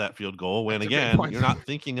playing for that field goal when, That's a great again, point. you're not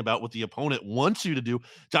thinking about what the opponent wants you to do.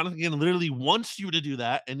 Jonathan Gannon literally wants you to do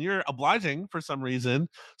that, and you're obliging for some reason.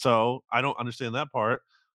 So I don't understand that part.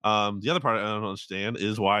 The other part I don't understand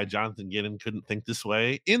is why Jonathan Gannon couldn't think this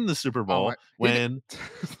way in the Super Oh my, Bowl he did. when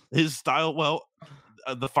his style, well,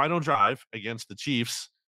 the final drive against the Chiefs,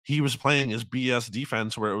 he was playing his BS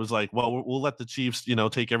defense where it was like, well, we'll let the Chiefs,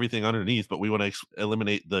 take everything underneath, but we want to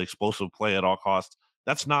eliminate the explosive play at all costs.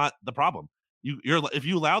 That's not the problem. If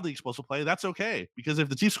you allow the explosive play, that's okay, because if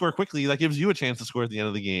the Chiefs score quickly, that gives you a chance to score at the end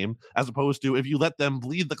of the game, as opposed to if you let them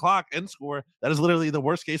bleed the clock and score. That is literally the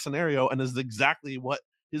worst case scenario, and is exactly what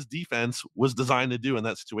his defense was designed to do in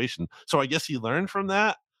that situation. So I guess he learned from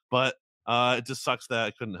that, but it just sucks that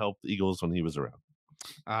I couldn't help the Eagles when he was around.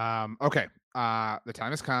 Okay. The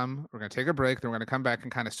time has come. We're going to take a break. Then we're going to come back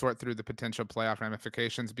and kind of sort through the potential playoff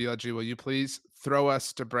ramifications. BLG, will you please throw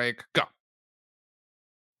us to break? Go.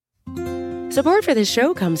 Support for this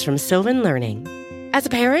show comes from Sylvan Learning. As a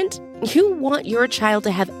parent, you want your child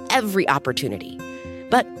to have every opportunity,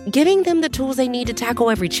 but giving them the tools they need to tackle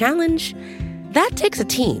every challenge, that takes a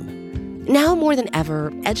team. Now more than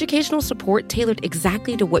ever, educational support tailored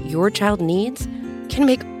exactly to what your child needs can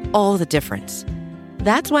make all the difference.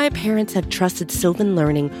 That's why parents have trusted Sylvan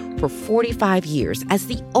Learning for 45 years as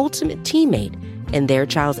the ultimate teammate in their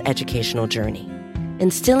child's educational journey,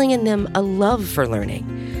 instilling in them a love for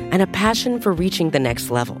learning and a passion for reaching the next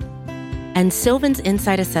level. And Sylvan's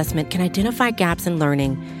Insight Assessment can identify gaps in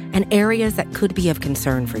learning and areas that could be of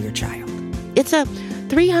concern for your child. It's a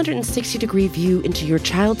 360-degree view into your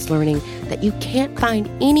child's learning that you can't find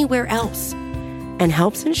anywhere else, and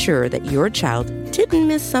helps ensure that your child didn't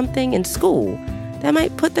miss something in school that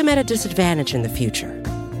might put them at a disadvantage in the future.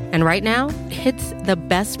 And right now, it's the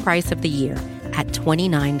best price of the year at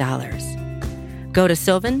 $29. Go to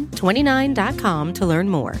sylvan29.com to learn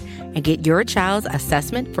more and get your child's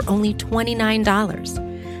assessment for only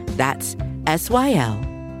 $29. That's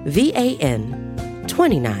SYLVAN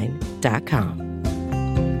 29.com.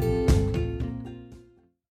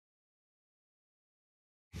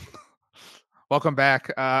 Welcome back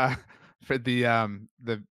for the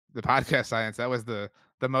podcast science. That was the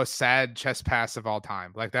most sad chest pass of all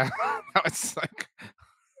time. Like that, that was like,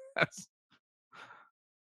 that's,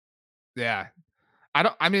 yeah.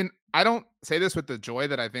 I mean, I don't say this with the joy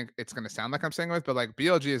that I think it's going to sound like I'm saying with, but like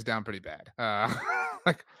BLG is down pretty bad.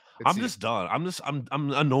 Like it's I'm you. just done.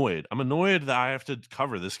 I'm annoyed. I'm annoyed that I have to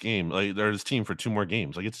cover this game, like, there's team for 2 more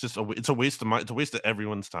games. Like, it's just it's a waste of my it's a waste of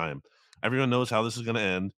everyone's time. Everyone knows how this is gonna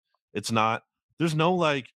end. It's not There's no,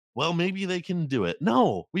 like, well, maybe they can do it.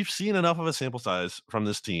 No, we've seen enough of a sample size from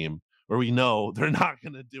this team where we know they're not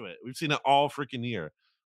gonna do it. We've seen it all freaking year.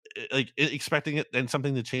 Expecting it and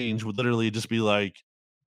something to change would literally just be like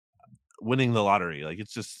winning the lottery. Like,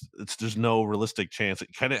 it's there's no realistic chance.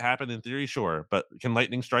 Can it happen in theory? Sure. But can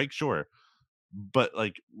lightning strike? Sure. But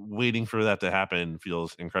like, waiting for that to happen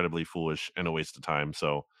feels incredibly foolish and a waste of time.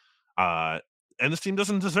 So uh and this team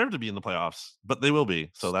doesn't deserve to be in the playoffs, but they will be.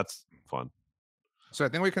 So that's fun. So I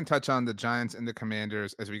think we can touch on the Giants and the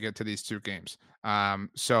Commanders as we get to these two games.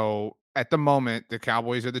 So at the moment, the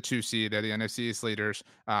Cowboys are the 2 seed. They're the NFC East leaders.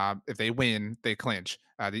 If they win, they clinch.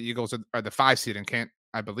 The Eagles are the 5 seed and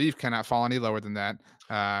I believe, cannot fall any lower than that.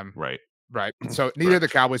 Um, Right. right. So neither the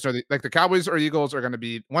Correct. Cowboys or the Cowboys or Eagles are going to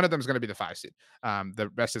be, one of them is going to be the 5 seed. The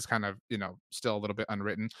rest is kind of, still a little bit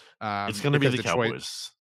unwritten It's gonna be because the Detroit,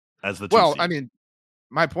 Cowboys as the 2 well, I seed. mean,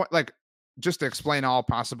 my point, like, just to explain all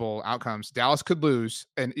possible outcomes, Dallas could lose,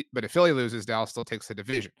 but if Philly loses, Dallas still takes the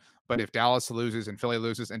division. But if Dallas loses and Philly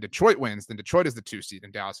loses and Detroit wins, then Detroit is the 2 seed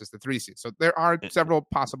and Dallas is the 3 seed. So there are And, several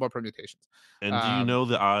possible permutations. and do you Um, know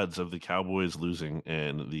the odds of the Cowboys losing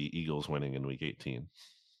and the Eagles winning in week 18?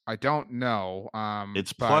 I don't know,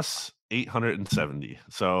 It's but plus 870.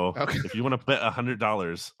 So okay. if you want to bet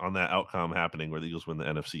 $100 on that outcome happening where the Eagles win the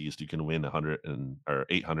NFC East, you can win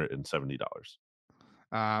 870.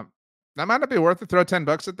 Um, that might not be worth it. Throw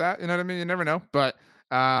 $10 at that. You know what I mean? You never know. But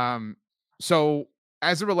um, so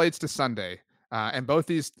as it relates to Sunday, and both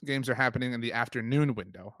these games are happening in the afternoon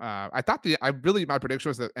window. My prediction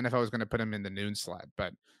was that NFL was going to put them in the noon slot,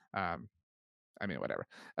 but um, I mean, whatever.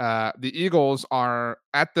 The Eagles are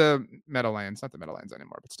at the Meadowlands, not the Meadowlands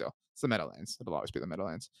anymore, but still, it's the Meadowlands. It'll always be the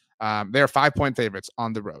Meadowlands. They are 5-point favorites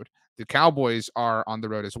on the road. The Cowboys are on the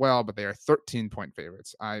road as well, but they are 13-point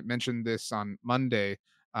favorites. I mentioned this on Monday.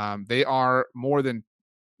 They are more than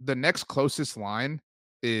the next closest line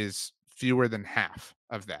is fewer than half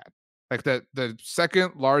of that. Like the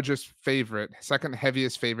second largest favorite, second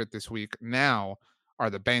heaviest favorite this week now are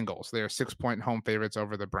the Bengals. They are 6-point home favorites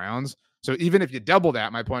over the Browns. So even if you double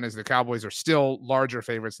that, my point is the Cowboys are still larger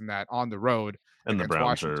favorites than that on the road And the against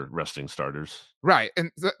Browns are Washington. resting starters. Right,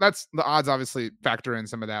 and that's the odds obviously factor in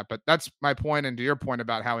some of that, but that's my point, and to your point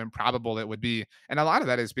about how improbable it would be, and a lot of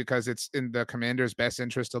that is because it's in the Commanders' best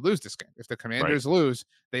interest to lose this game. If the Right. Commanders lose,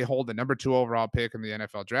 they hold the number 2 overall pick in the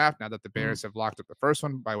NFL draft now that the Mm. Bears have locked up the first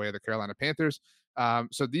one by way of the Carolina Panthers.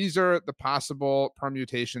 So these are the possible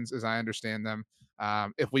permutations as I understand them.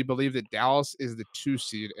 If we believe that Dallas is the 2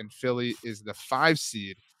 seed and Philly is the 5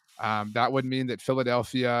 seed, that would mean that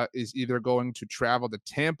Philadelphia is either going to travel to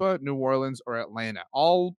Tampa, New Orleans, or Atlanta.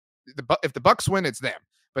 If the Bucks win, it's them.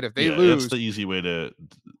 But if they Yeah, that's lose, the easy way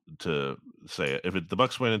to say it. If the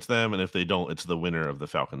Bucks win, it's them, and if they don't, it's the winner of the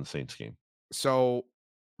Falcons Saints game. so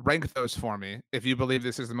rank those for me. If you believe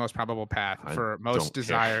this is the most probable path I for most don't care.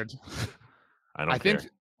 desired, I I don't think care.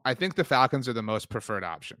 I think the Falcons are the most preferred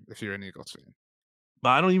option if you're an Eagles fan. But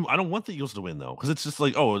I don't want the Eagles to win though, because it's just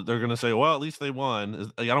like, oh, they're gonna say, well, at least they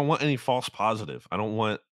won. Like, I don't want any false positive. I don't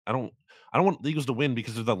want the Eagles to win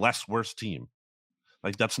because they're the less worse team.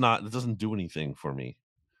 Like that doesn't do anything for me.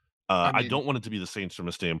 I I mean, don't want it to be the Saints from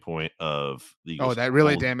a standpoint of the oh, Eagles that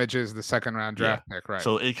really hold. damages the second round Yeah. draft pick, right?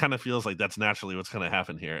 So it kind of feels like that's naturally what's going to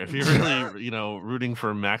happen here. If you're really, rooting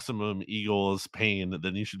for maximum Eagles pain,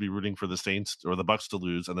 then you should be rooting for the Saints or the Bucks to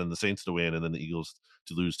lose, and then the Saints to win, and then the Eagles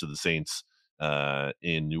to lose to the Saints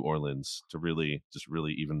in New Orleans to really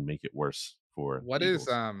even make it worse for What the is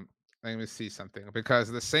Eagles. let me see something because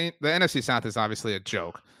the NFC South is obviously a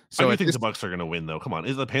joke. I So do at think this the Bucks are going to win, though. Come on,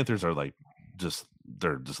 the Panthers are like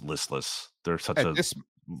they're just listless. They're such at a this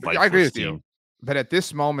I agree lifeless with you. team. But at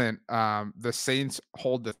this moment, the Saints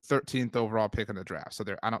hold the 13th overall pick in the draft. So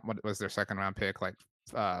they're I don't what was their second round pick, like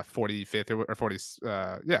 45th or 40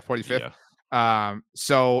 45th. Yeah.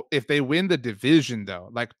 So if they win the division though,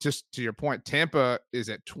 like just to your point, Tampa is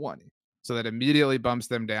at 20. So that immediately bumps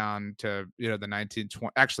them down to the 19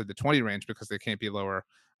 20, actually the 20 range because they can't be lower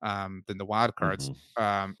than the wild cards.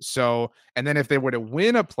 Hmm. So and then if they were to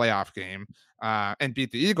win a playoff game and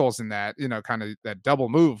beat the Eagles in that, kind of that double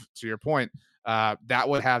move to your point, that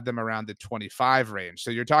would have them around the 25 range.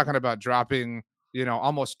 So you're talking about dropping,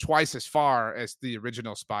 almost twice as far as the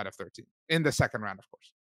original spot of 13 in the second round, of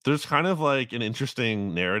course. There's kind of like an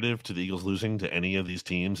interesting narrative to the Eagles losing to any of these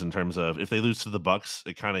teams in terms of if they lose to the Bucks,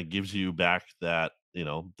 it kind of gives you back that,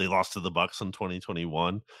 they lost to the Bucks in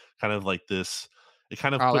 2021. Kind of like this, it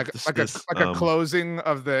kind of puts Like like a closing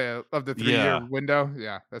of the 3-year yeah, window.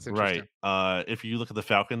 Yeah, that's right. interesting. If you look at the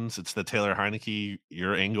Falcons, it's the Taylor Heineke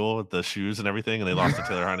year angle with the shoes and everything, and they lost to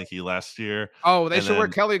Taylor Heineke last year. Oh, they And should wear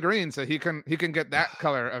then Kelly Green so he can get that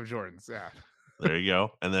color of Jordans. Yeah. there you go.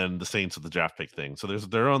 And then the Saints with the draft pick thing. So there's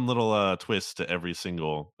their own little twist to every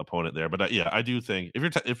single opponent there. But yeah, I do think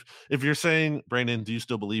if if you're saying, Brandon, do you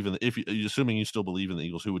still believe in if you assuming you still believe in the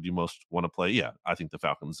Eagles, who would you most want to play? Yeah, I think the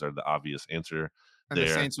Falcons are the obvious answer And the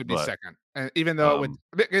there. Saints would be But second. And even though it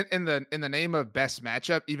would in the name of best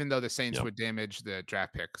matchup, even though the Saints yeah. would damage the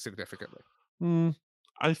draft pick significantly. Mm,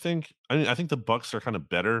 I think the Bucks are kind of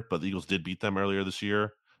better, but the Eagles did beat them earlier this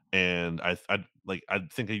year, and I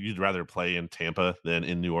think that you'd rather play in Tampa than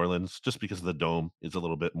in New Orleans, just because the dome is a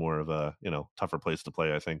little bit more of a tougher place to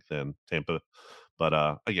play, I think, than Tampa.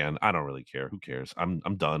 But again, I don't really care. Who cares? I'm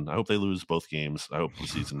done. I hope they lose both games. I hope the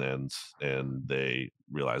season ends and they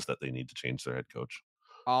realize that they need to change their head coach.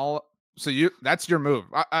 All so that's your move.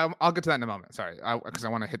 I'll get to that in a moment. Sorry, because I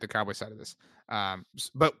want to hit the Cowboy side of this.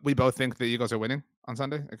 But we both think the Eagles are winning on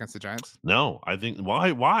Sunday against the Giants. No, I think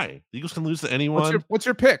why the Eagles can lose to What's your anyone. what's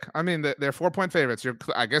your pick? I mean, they're 4-point favorites. You're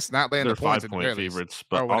I guess not laying They're the points at the 5-point very least, favorites,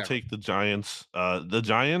 but or I'll whatever. take the Giants. The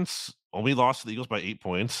Giants only lost to the Eagles by 8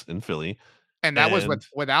 points in Philly, And that was and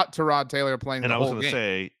without Terod Taylor playing and the I was whole going to game.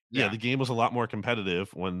 say, yeah, Yeah, the game was a lot more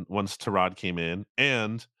competitive once Tyrod came in,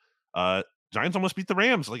 and uh, Giants almost beat the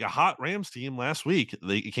Rams, like a hot Rams team last week.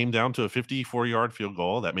 It came down to a 54-yard field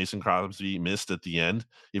goal that Mason Crosby missed at the end.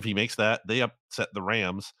 If he makes that, they upset the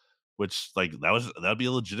Rams, which like that'd be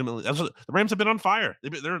a legitimately. The Rams have been on fire.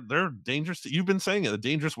 They're dangerous. You've been saying it, a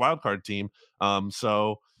dangerous wild card team. Yeah,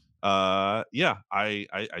 I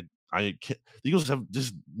can't, the Eagles have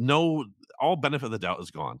just no all benefit of the doubt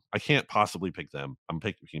is gone. I can't possibly pick them. I'm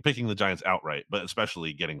picking the Giants outright, but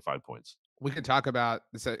especially getting 5 points. we could talk about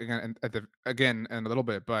this again in a little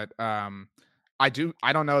bit, but I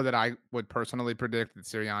don't know that I would personally predict that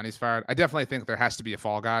Sirianni's fired. I definitely think there has to be a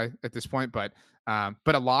fall guy at this point, but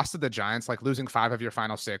a loss to the Giants, like losing 5 of your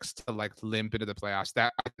final 6 to like limp into the playoffs,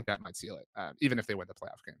 that I think that might seal it, even if they win the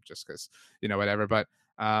playoff game, just because whatever. But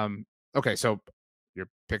okay, so You're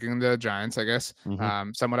picking the Giants, I guess,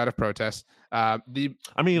 Mhm. somewhat out of protest. The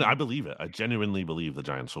I mean, I believe it. I genuinely believe the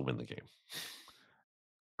Giants will win the game.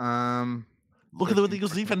 um Look at what the 13,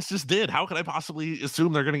 Eagles 14. defense just did. How could I possibly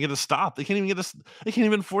assume they're gonna get a stop? They can't even they can't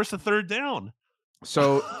even force a third down.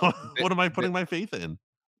 So What am I th- putting my faith in?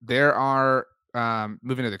 there are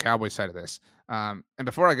moving to the Cowboys side of this. And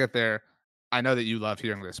before I get there, I know that you love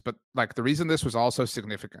hearing this, but like the reason this was also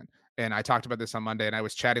significant, and I talked about this on Monday, and I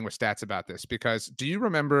was chatting with Stats about this because do you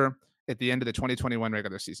remember at the end of the 2021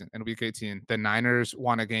 regular season in Week 18, the Niners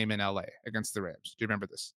won a game in LA against the Rams? Do you remember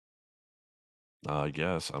this? I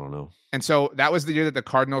guess, I don't know. And so that was the year that the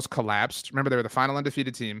Cardinals collapsed. Remember, they were the final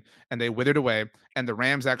undefeated team and they withered away. And the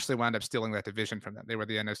Rams actually wound up stealing that division from them. They were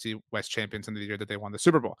the NFC West champions in the year that they won the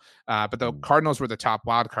Super Bowl. But the Mm, Cardinals were the top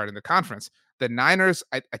wild card in the conference. The Niners,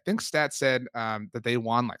 I think Stat said that they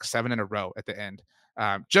won like 7 in a row at the end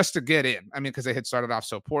just to get in. I mean, because they had started off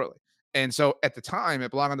so poorly. And so at the time,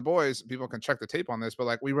 it belonged on the boys. People can check the tape on this, but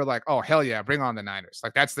like we were like, oh hell yeah, bring on the Niners!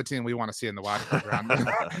 Like that's the team we want to see in the wild card round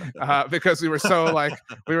because we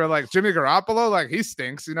were like Jimmy Garoppolo, like he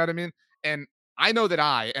stinks, you know what I mean? And I know that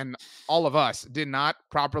I and all of us did not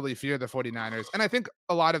properly fear the 49ers. And I think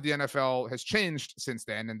a lot of the NFL has changed since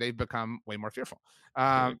then and they've become way more fearful.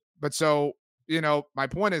 right. But so, my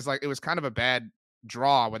point is like it was kind of a bad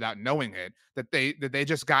draw without knowing it that they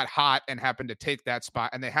just got hot and happened to take that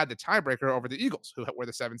spot and they had the tiebreaker over the Eagles who were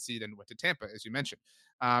the 7th seed and went to Tampa as you mentioned.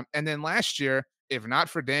 And then last year, if not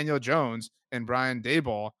for Daniel Jones and Brian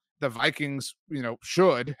Daboll, the Vikings,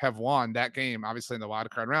 should have won that game, obviously in the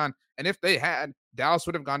wild card round. And if they had, Dallas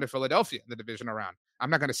would have gone to Philadelphia in the divisional round. I'm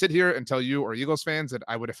not going to sit here and tell you or Eagles fans that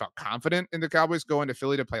I would have felt confident in the Cowboys going to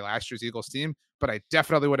Philly to play last year's Eagles team, but I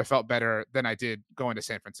definitely would have felt better than I did going to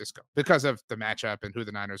San Francisco because of the matchup and who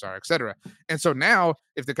the Niners are, et cetera. And so now,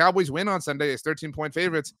 if the Cowboys win on Sunday as 13-point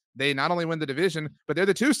favorites, they not only win the division, but they're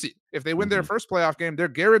the 2 seed. If they win their Mhm. first playoff game, they're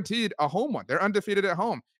guaranteed a home one. They're undefeated at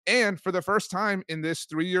home. And for the first time in this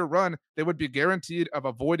 3-year run, they would be guaranteed of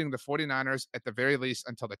avoiding the 49ers at the very least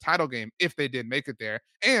until the title game if they did make it there.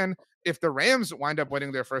 And if the Rams wind up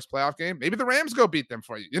winning their first playoff game, maybe the Rams go beat them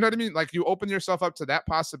for you. You know what I mean? Like you open yourself up to that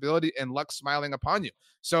possibility and luck smiling upon you.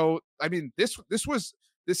 So, I mean, this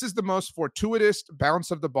is the most fortuitous bounce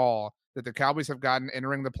of the ball that the Cowboys have gotten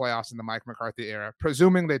entering the playoffs in the Mike McCarthy era,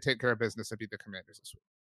 presuming they take care of business and beat the Commanders this week.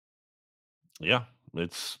 Yeah,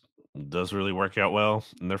 it's does really work out well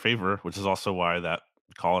in their favor, which is also why that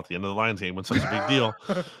call at the end of the Lions game was such a big deal.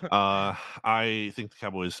 I think the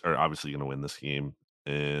Cowboys are obviously gonna win this game,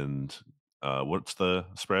 and, what's the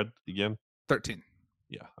spread again? 13.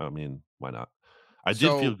 Yeah, I mean, why not? I did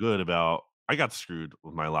feel So good about I got screwed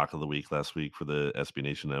with my lock of the week last week for the SB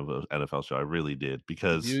Nation of NFL show. I really did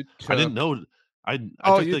because you I didn't took, know I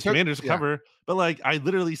oh, took you the took, Commanders to yeah. cover, but like I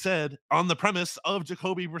literally said on the premise of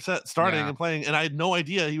Jacoby Brissett starting Yeah. and playing, and I had no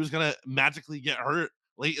idea he was gonna magically get hurt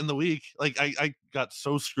late in the week. Like I got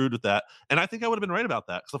so screwed with that. And I think I would have been right about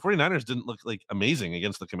that because the 49ers didn't look like amazing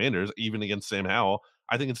against the Commanders, even against Sam Howell.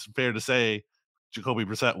 I think it's fair to say Jacoby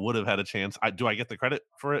Brissett would have had a chance. Do I get the credit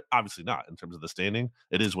for it? Obviously not in terms of the standing.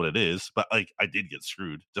 It is what it is. But like I did get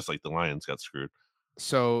screwed, just like the Lions got screwed.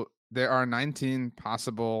 So there are 19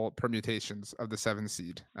 possible permutations of the 7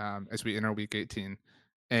 seed as we enter week 18.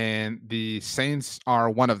 And the Saints are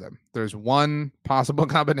one of them. There's one possible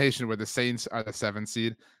combination where the Saints are the 7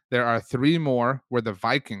 seed. There are 3 more where the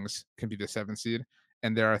Vikings can be the 7 seed.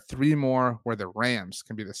 And there are 3 more where the Rams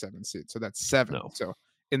can be the 7 seed. So that's 7. No. So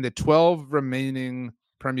in the 12 remaining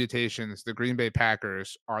permutations, the Green Bay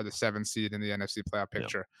Packers are the 7 seed in the NFC playoff Yeah.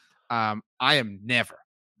 picture. I am never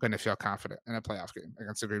going to feel confident in a playoff game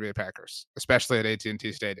against the Green Bay Packers, especially at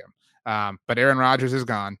AT&T Stadium. But Aaron Rodgers is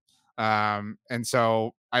gone. And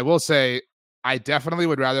so I will say I definitely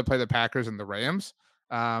would rather play the Packers and the Rams.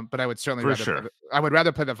 But I would certainly For rather sure. I would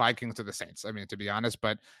rather play the Vikings or the Saints. I mean, to be honest,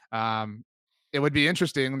 but it would be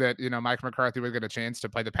interesting that, Mike McCarthy would get a chance to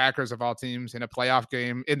play the Packers of all teams in a playoff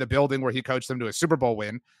game in the building where he coached them to a Super Bowl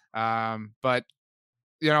win. But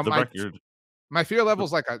The my record my fear the, level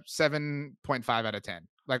is like a 7.5 out of 10,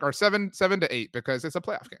 like or 7 to 8 because it's a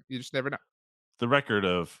playoff game. You just never know. the record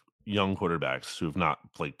of young quarterbacks who have not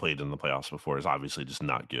played in the playoffs before is obviously just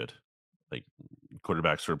not good. Like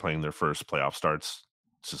quarterbacks who are playing their first playoff starts,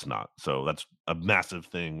 it's just not. So that's a massive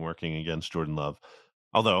thing working against Jordan Love.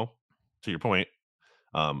 Although, to your point,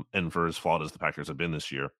 and for as flawed as the Packers have been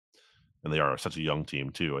this year, and they are such a young team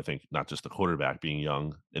too. I think not just the quarterback being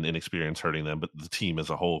young and inexperience hurting them, but the team as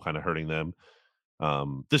a whole kind of hurting them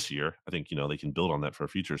this year. I think they can build on that for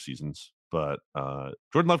future seasons. But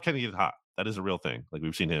Jordan Love can get hot. That is a real thing. Like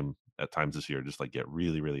we've seen him at times this year, just like get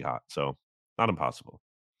really, really hot. So not impossible.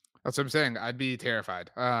 That's what I'm saying. I'd be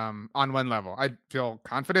terrified. On one level, I'd feel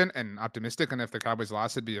confident and optimistic, and if the Cowboys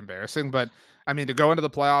lost, it'd be embarrassing. But I mean, to go into the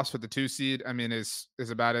playoffs with the 2 seed, I mean, is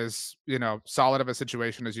about as solid of a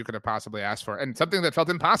situation as you could have possibly asked for, and something that felt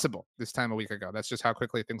impossible this time a week ago. That's just how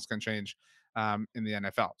quickly things can change in the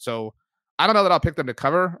NFL. So I don't know that I'll pick them to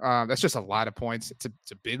cover. That's just a lot of points. It's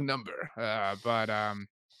a big number, but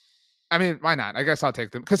I mean, why not? I guess I'll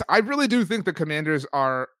take them because I really do think the Commanders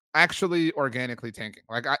are actually organically tanking.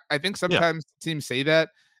 Like I think Yeah. sometimes teams say that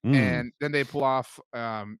Mm. and then they pull off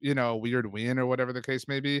a weird win or whatever the case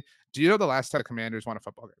may be. Do you know the last time the Commanders won a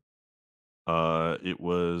football game? It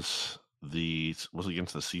was it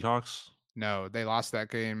against the Seahawks? No, they lost that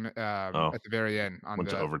game Oh, at the very end on went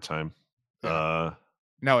to the overtime. yeah. Uh,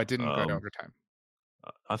 No, it didn't go to um, overtime.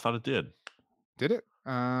 I thought it did. Did it?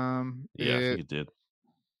 Yeah, I think it did.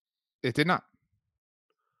 It did not.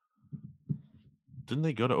 Didn't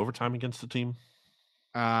they go to overtime against the team?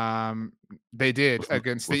 Um, they did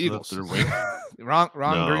against the Wasn't that Eagles. their win? Wrong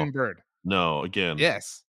No, green bird. no. Again,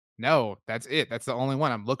 Yes. No, that's it. That's the only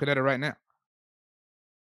one. I'm looking at it right now.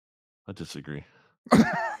 I disagree.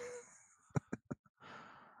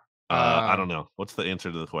 I Um, don't know. What's the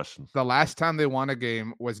answer to the question? the last time they won a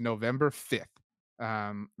game was November 5th,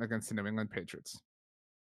 against the New England Patriots.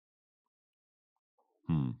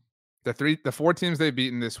 Hmm. The 4 teams they've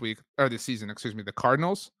beaten this week or this season, excuse me, the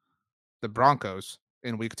Cardinals, the Broncos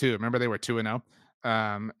in week 2. Remember they were 2-0.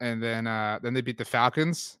 And then they beat the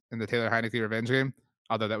Falcons in the Taylor Heineke revenge game,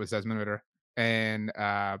 although that was Desmond Ritter, and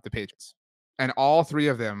the Patriots. And all 3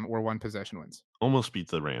 of them were one possession wins. Almost beat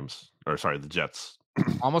the Rams, or sorry, the Jets.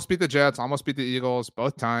 Almost beat the Jets, almost beat the Eagles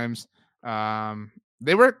both times.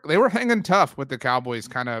 They were hanging tough with the Cowboys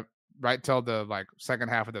kind of right till the second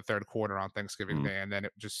half of the third quarter on Thanksgiving Mm. Day, and then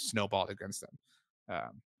it just snowballed against them.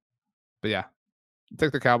 But yeah,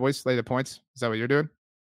 take the Cowboys, lay the points. Is that what you're doing?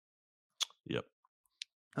 Yep.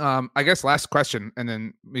 I guess last question, and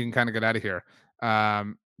then we can kind of get out of here.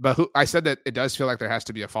 But I said that it does feel like there has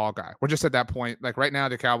to be a fall guy. We're just at that point. Like right now,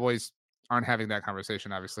 the Cowboys aren't having that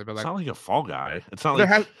conversation, obviously. But It's like not like a fall guy. It's not there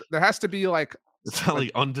like has there has to be like it's not a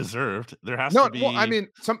like undeserved. There has no. to Well, I be. mean,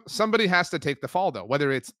 somebody has to take the fall though.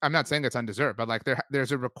 Whether it's I'm not saying it's undeserved, but like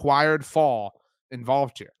there's a required fall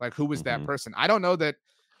involved here. Like who was that Mhm. person? I don't know that.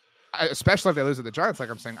 Especially if they lose to the Giants, like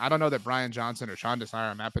I'm saying, I don't know that Brian Johnson or Sean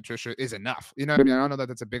Desire or Matt Patricia is enough. You know what I mean? I don't know that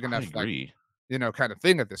that's a big I enough agree, kind of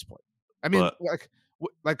thing at this point. I mean, but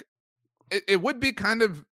like it would be kind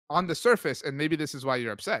of on the surface, and maybe this is why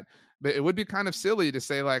you're upset, but it would be kind of silly to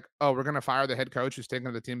say like, oh, we're gonna fire the head coach who's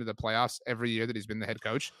taken the team to the playoffs every year that he's been the head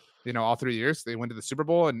coach. All 3 years they went to the Super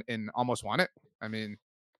Bowl and almost won it. I mean,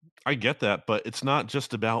 I get that, but it's not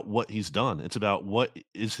just about what he's done. It's about what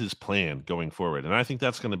is his plan going forward. And I think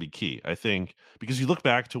that's going to be key. I think because you look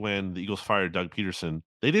back to when the Eagles fired Doug Peterson,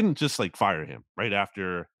 they didn't just like fire him right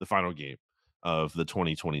after the final game of the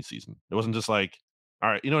 2020 season. It wasn't just like, all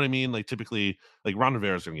right, you know what I mean? Like typically, like Ron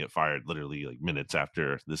Rivera is going to get fired literally like minutes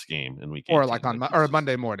after this game in week or like 18. on Like or he's just,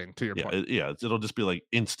 Monday morning, to your yeah, point. it'll just be like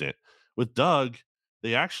instant. With Doug,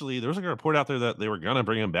 there was like a report out there that they were going to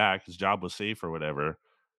bring him back. His job was safe or whatever,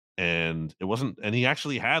 and it wasn't, and he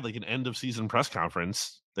actually had like an end of season press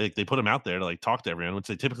conference. They put him out there to like talk to everyone, which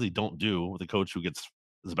they typically don't do with a coach who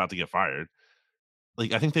is about to get fired.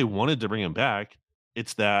 Like I think they wanted to bring him back.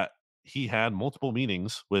 It's that he had multiple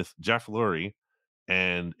meetings with Jeff Lurie,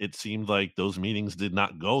 and it seemed like those meetings did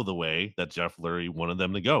not go the way that Jeff Lurie wanted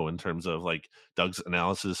them to go in terms of like Doug's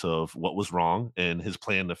analysis of what was wrong and his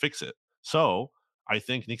plan to fix it. So I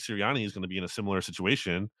think Nick Sirianni is going to be in a similar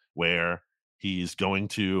situation where he's going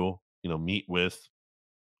to, meet with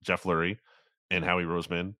Jeff Lurie and Howie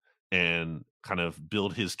Roseman and kind of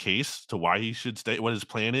build his case to why he should stay, what his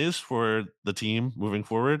plan is for the team moving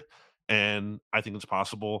forward. And I think it's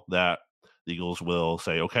possible that the Eagles will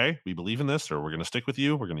say, okay, we believe in this, or we're going to stick with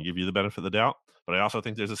you. We're going to give you the benefit of the doubt. But I also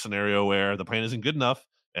think there's a scenario where the plan isn't good enough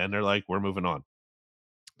and they're like, we're moving on.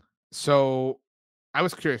 So I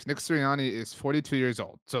was curious. Nick Sirianni is 42 years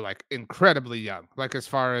old, so like incredibly young, like as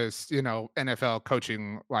far as NFL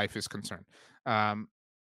coaching life is concerned. Um,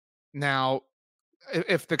 Now,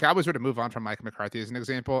 if the Cowboys were to move on from Mike McCarthy as an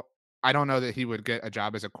example, I don't know that he would get a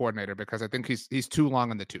job as a coordinator because I think he's too long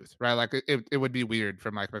in the tooth, right? Like it would be weird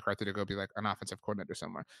for Mike McCarthy to go be like an offensive coordinator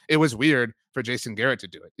somewhere. It was weird for Jason Garrett to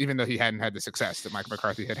do it, even though he hadn't had the success that Mike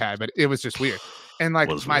McCarthy had, but it was just weird. And like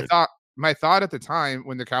Was my weird. thought my thought at the time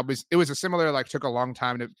when the Cowboys, it was a similar, like took a long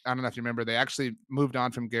time to, I don't know if you remember, they actually moved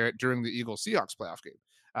on from Garrett during the Eagles Seahawks playoff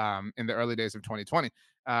game in the early days of 2020.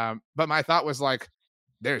 But my thought was like,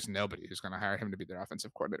 there's nobody who's going to hire him to be their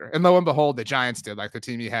offensive coordinator. And lo and behold, the Giants did, like the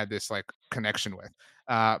team he had this like connection with.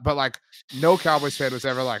 But like no Cowboys fan was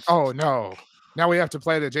ever like, oh no, now we have to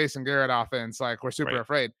play the Jason Garrett offense. Like we're super Right.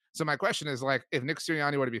 afraid. So my question is like, if Nick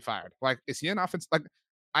Sirianni were to be fired, like is he an offense? Like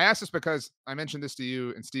I asked this because I mentioned this to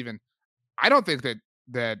you and Steven. I don't think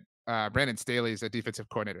that Brandon Staley is a defensive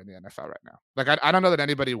coordinator in the NFL right now. Like I don't know that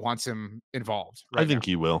anybody wants him involved I right now. think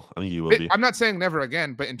he will. I think he will be. I'm not saying never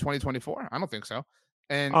again, but in 2024, I don't think so.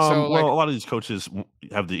 And so, Well, like, a lot of these coaches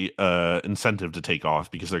have the incentive to take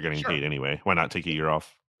off because they're getting sure. paid anyway. Why not take a year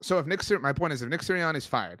off? So if my point is, if Nick Sirianni's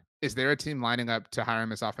fired, is there a team lining up to hire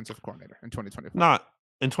him as offensive coordinator in 2024? Not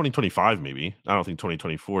in 2025, maybe. I don't think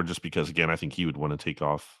 2024, just because again, I think he would want to take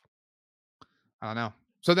off. I don't know.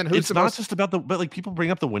 So then, who's It's the not most? just about but like people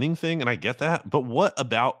bring up the winning thing, and I get that. But what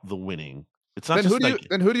about the winning? It's not Then just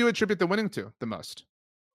like. who do you attribute the winning to the most?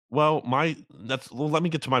 Well, let me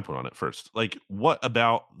get to my point on it first. Like, what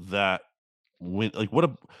about that win? Like,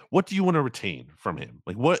 what do you want to retain from him?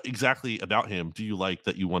 Like, what exactly about him do you like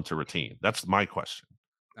that you want to retain? That's my question.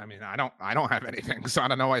 I mean, I don't have anything, so I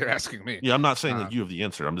don't know why you're asking me. Yeah, I'm not saying like you have the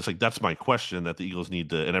answer. I'm just like that's my question that the Eagles need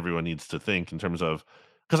to and everyone needs to think in terms of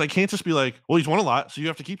because I can't just be like, well, he's won a lot, so you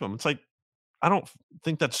have to keep him. It's like I don't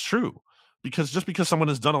think that's true because just because someone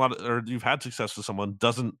has done a lot or you've had success with someone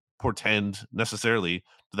doesn't portend necessarily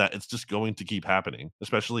that it's just going to keep happening,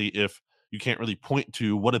 especially if you can't really point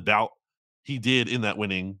to what about he did in that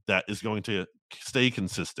winning that is going to stay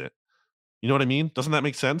consistent. You know what I mean? Doesn't that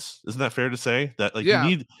make sense? Isn't that fair to say that like Yeah,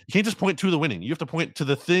 you can't just point to the winning. You have to point to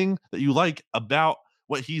the thing that you like about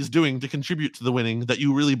what he's doing to contribute to the winning that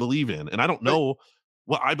you really believe in. And I don't but know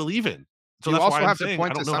what I believe in. So you that's why also I'm have to saying I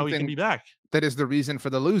point to don't know how he can something be back. that is the reason for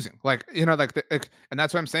the losing. Like, like and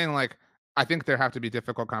that's what I'm saying. Like, I think there have to be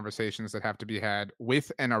difficult conversations that have to be had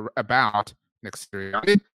with and about Nick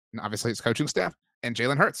Sirianni and obviously his coaching staff and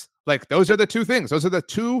Jalen Hurts. Like, those are the two things. Those are the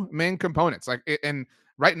two main components. Like, and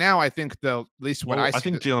right now, I think at least what Well, I I see,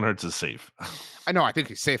 think Jalen Hurts is safe. I know I think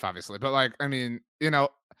he's safe, obviously, but like, I mean,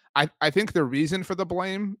 I think the reason for the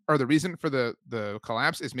blame or the reason for the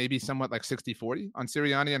collapse is maybe somewhat like 60-40 on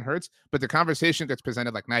Sirianni and Hurts, but the conversation gets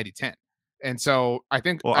presented like 90-10. And so I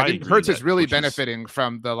think Well, I I think agree Hurts is that really coaches benefiting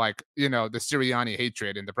from the the Sirianni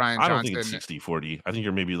hatred and the Brian I don't think it's Johnson. 60-40. I think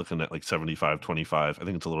you're maybe looking at like 75-25. I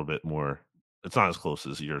think it's a little bit more it's not as close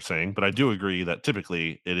as you're saying, but I do agree that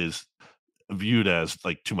typically it is viewed as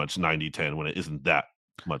like too much 90-10 when it isn't that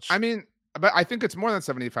much. I mean, but I think it's more than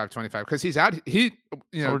 75-25 because he's out. We're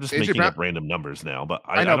just AJ making Brown. up random numbers now, but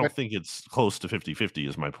I I know, don't but think it's close to 50-50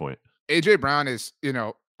 is my point. AJ Brown is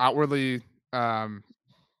outwardly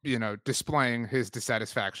displaying his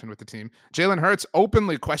dissatisfaction with the team. Jalen Hurts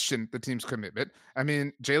openly questioned the team's commitment. I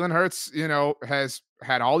mean, Jalen Hurts, has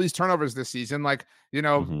had all these turnovers this season. Like,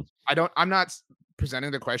 Mhm. I'm not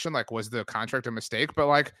presenting the question like, was the contract a mistake? But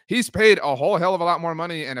like, he's paid a whole hell of a lot more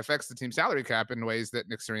money and affects the team salary cap in ways that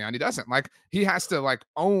Nick Sirianni doesn't. Like, he has to like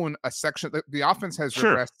own a section. The offense has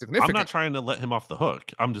Sure. regressed I'm significantly. not trying to let him off the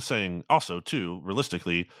hook. I'm just saying also too,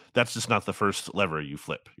 realistically, that's just not the first lever you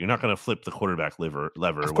flip. You're not going to flip the quarterback lever Of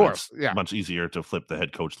when course, it's yeah. much easier to flip the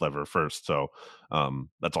head coach lever first. So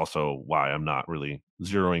that's also why I'm not really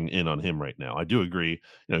zeroing in on him right now. I do agree,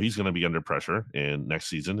 he's going to be under pressure in next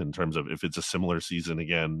season in terms of if it's a similar season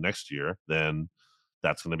again next year, then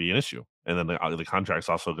that's going to be an issue. And then the contract's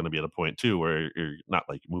also going to be at a point too where you're not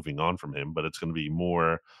like moving on from him, but it's going to be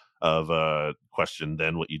more of a question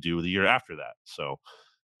than what you do the year after that. So,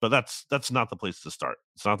 but that's not the place to start.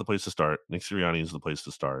 It's not the place to start. Nick Sirianni is the place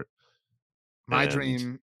to start. My And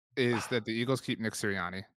dream is that the Eagles keep Nick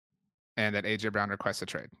Sirianni and that AJ Brown requests a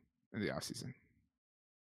trade in the offseason.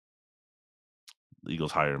 the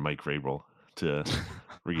Eagles hire Mike Vrabel to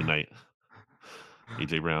reunite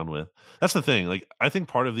AJ Brown with. That's the thing. Like, I think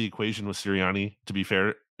part of the equation with Sirianni, to be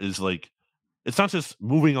fair, is like it's not just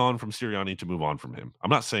moving on from Sirianni to move on from him. I'm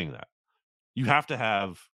not saying that. You have to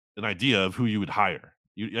have an idea of who you would hire.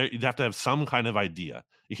 You'd have to have some kind of idea.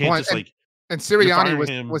 You can't Well, just like and you're Sirianni firing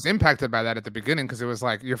him. was impacted by that at the beginning because it was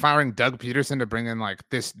like you're firing Doug Peterson to bring in like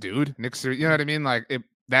this dude, Nick Sirianni. You know what I mean? Like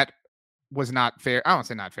that was not fair. I don't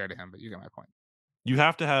say not fair to him, but you get my point. You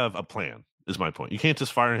have to have a plan. Is my point. You can't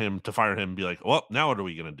just fire him to fire him and be like, well, now what are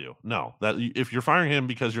we going to do? No, that if you're firing him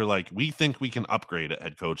because you're like, we think we can upgrade at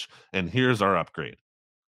head coach, and here's our upgrade.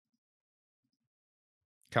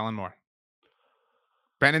 Kellen Moore,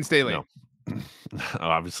 Brandon Staley, No,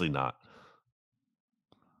 obviously not.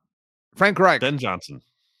 Frank Reich, Ben Johnson,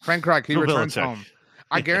 Frank Reich. He Bill returns Belichick. home.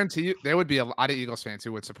 I guarantee you, there would be a lot of Eagles fans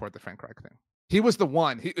who would support the Frank Reich thing. He was the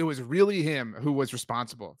one. It was really him who was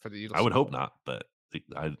responsible for the Eagles. I would hope not, but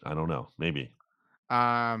I don't know. Maybe.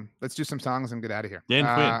 Let's do some songs and get out of here. Dan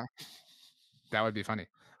Quinn. That would be funny.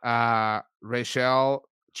 Rachel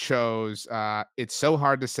chose It's So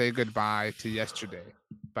Hard to Say Goodbye to Yesterday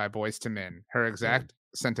by Boyz II Men. Her exact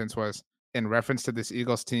sentence was, in reference to this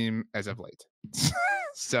Eagles team as of late.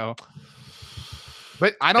 So,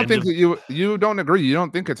 but I don't think that you don't agree. You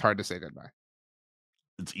don't think it's hard to say goodbye.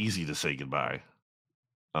 It's easy to say goodbye.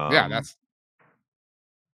 Yeah,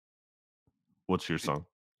 what's your song?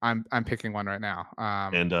 I'm picking one right now.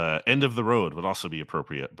 And End of the Road would also be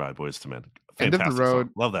appropriate by Boyz II Men. End of the Road.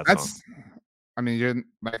 Song. Love that song. I mean, you're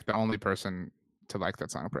like the only person to like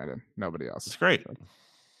that song, Brandon. Nobody else. It's great.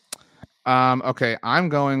 Okay, I'm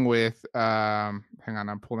going with hang on,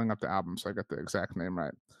 I'm pulling up the album so I get the exact name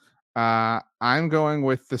right. I'm going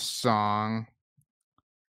with the song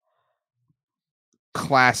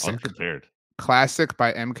Classic. Unprepared. Classic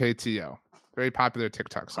by MKTO. Very popular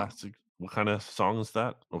TikTok song. Classic. What kind of song is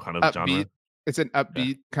that? What kind of genre? It's an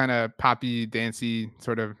upbeat, kind of poppy, dancey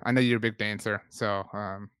sort of. I know you're a big dancer, so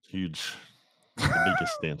huge, the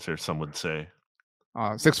biggest dancer, some would say.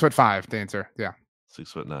 6'5" dancer, yeah.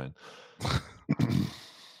 6'9".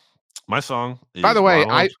 My song is, by the way,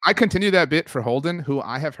 I continue that bit for Holden, who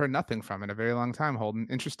I have heard nothing from in a very long time. Holden,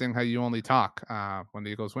 interesting how you only talk when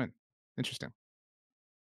the Eagles win. Interesting.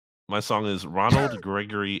 My song is Ronald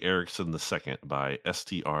Gregory Erickson II by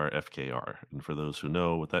STRFKR. And for those who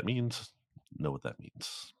know what that means, know what that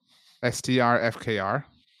means. STRFKR?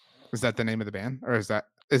 Is that the name of the band? Or is that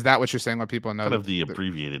what you're saying when people know? Kind of the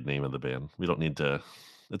abbreviated name of the band. We don't need to.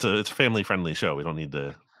 It's a family-friendly show. We don't need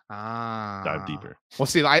to dive deeper. Well,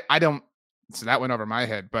 see, I don't. So that went over my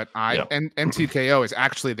head, but MTKO is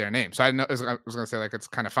actually their name. So I was going to say, like, it's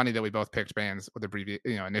kind of funny that we both picked bands with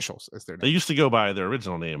initials as their name. They used to go by their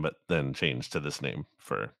original name, but then changed to this name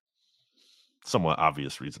for somewhat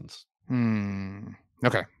obvious reasons.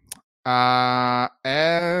 Okay.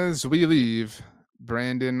 As we leave,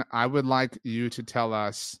 Brandon, I would like you to tell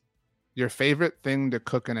us your favorite thing to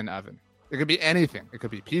cook in an oven. It could be anything. It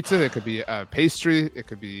could be pizza. It could be a pastry. It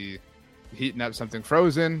could be heating up something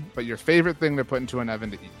frozen, but your favorite thing to put into an oven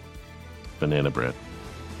to eat. Banana bread.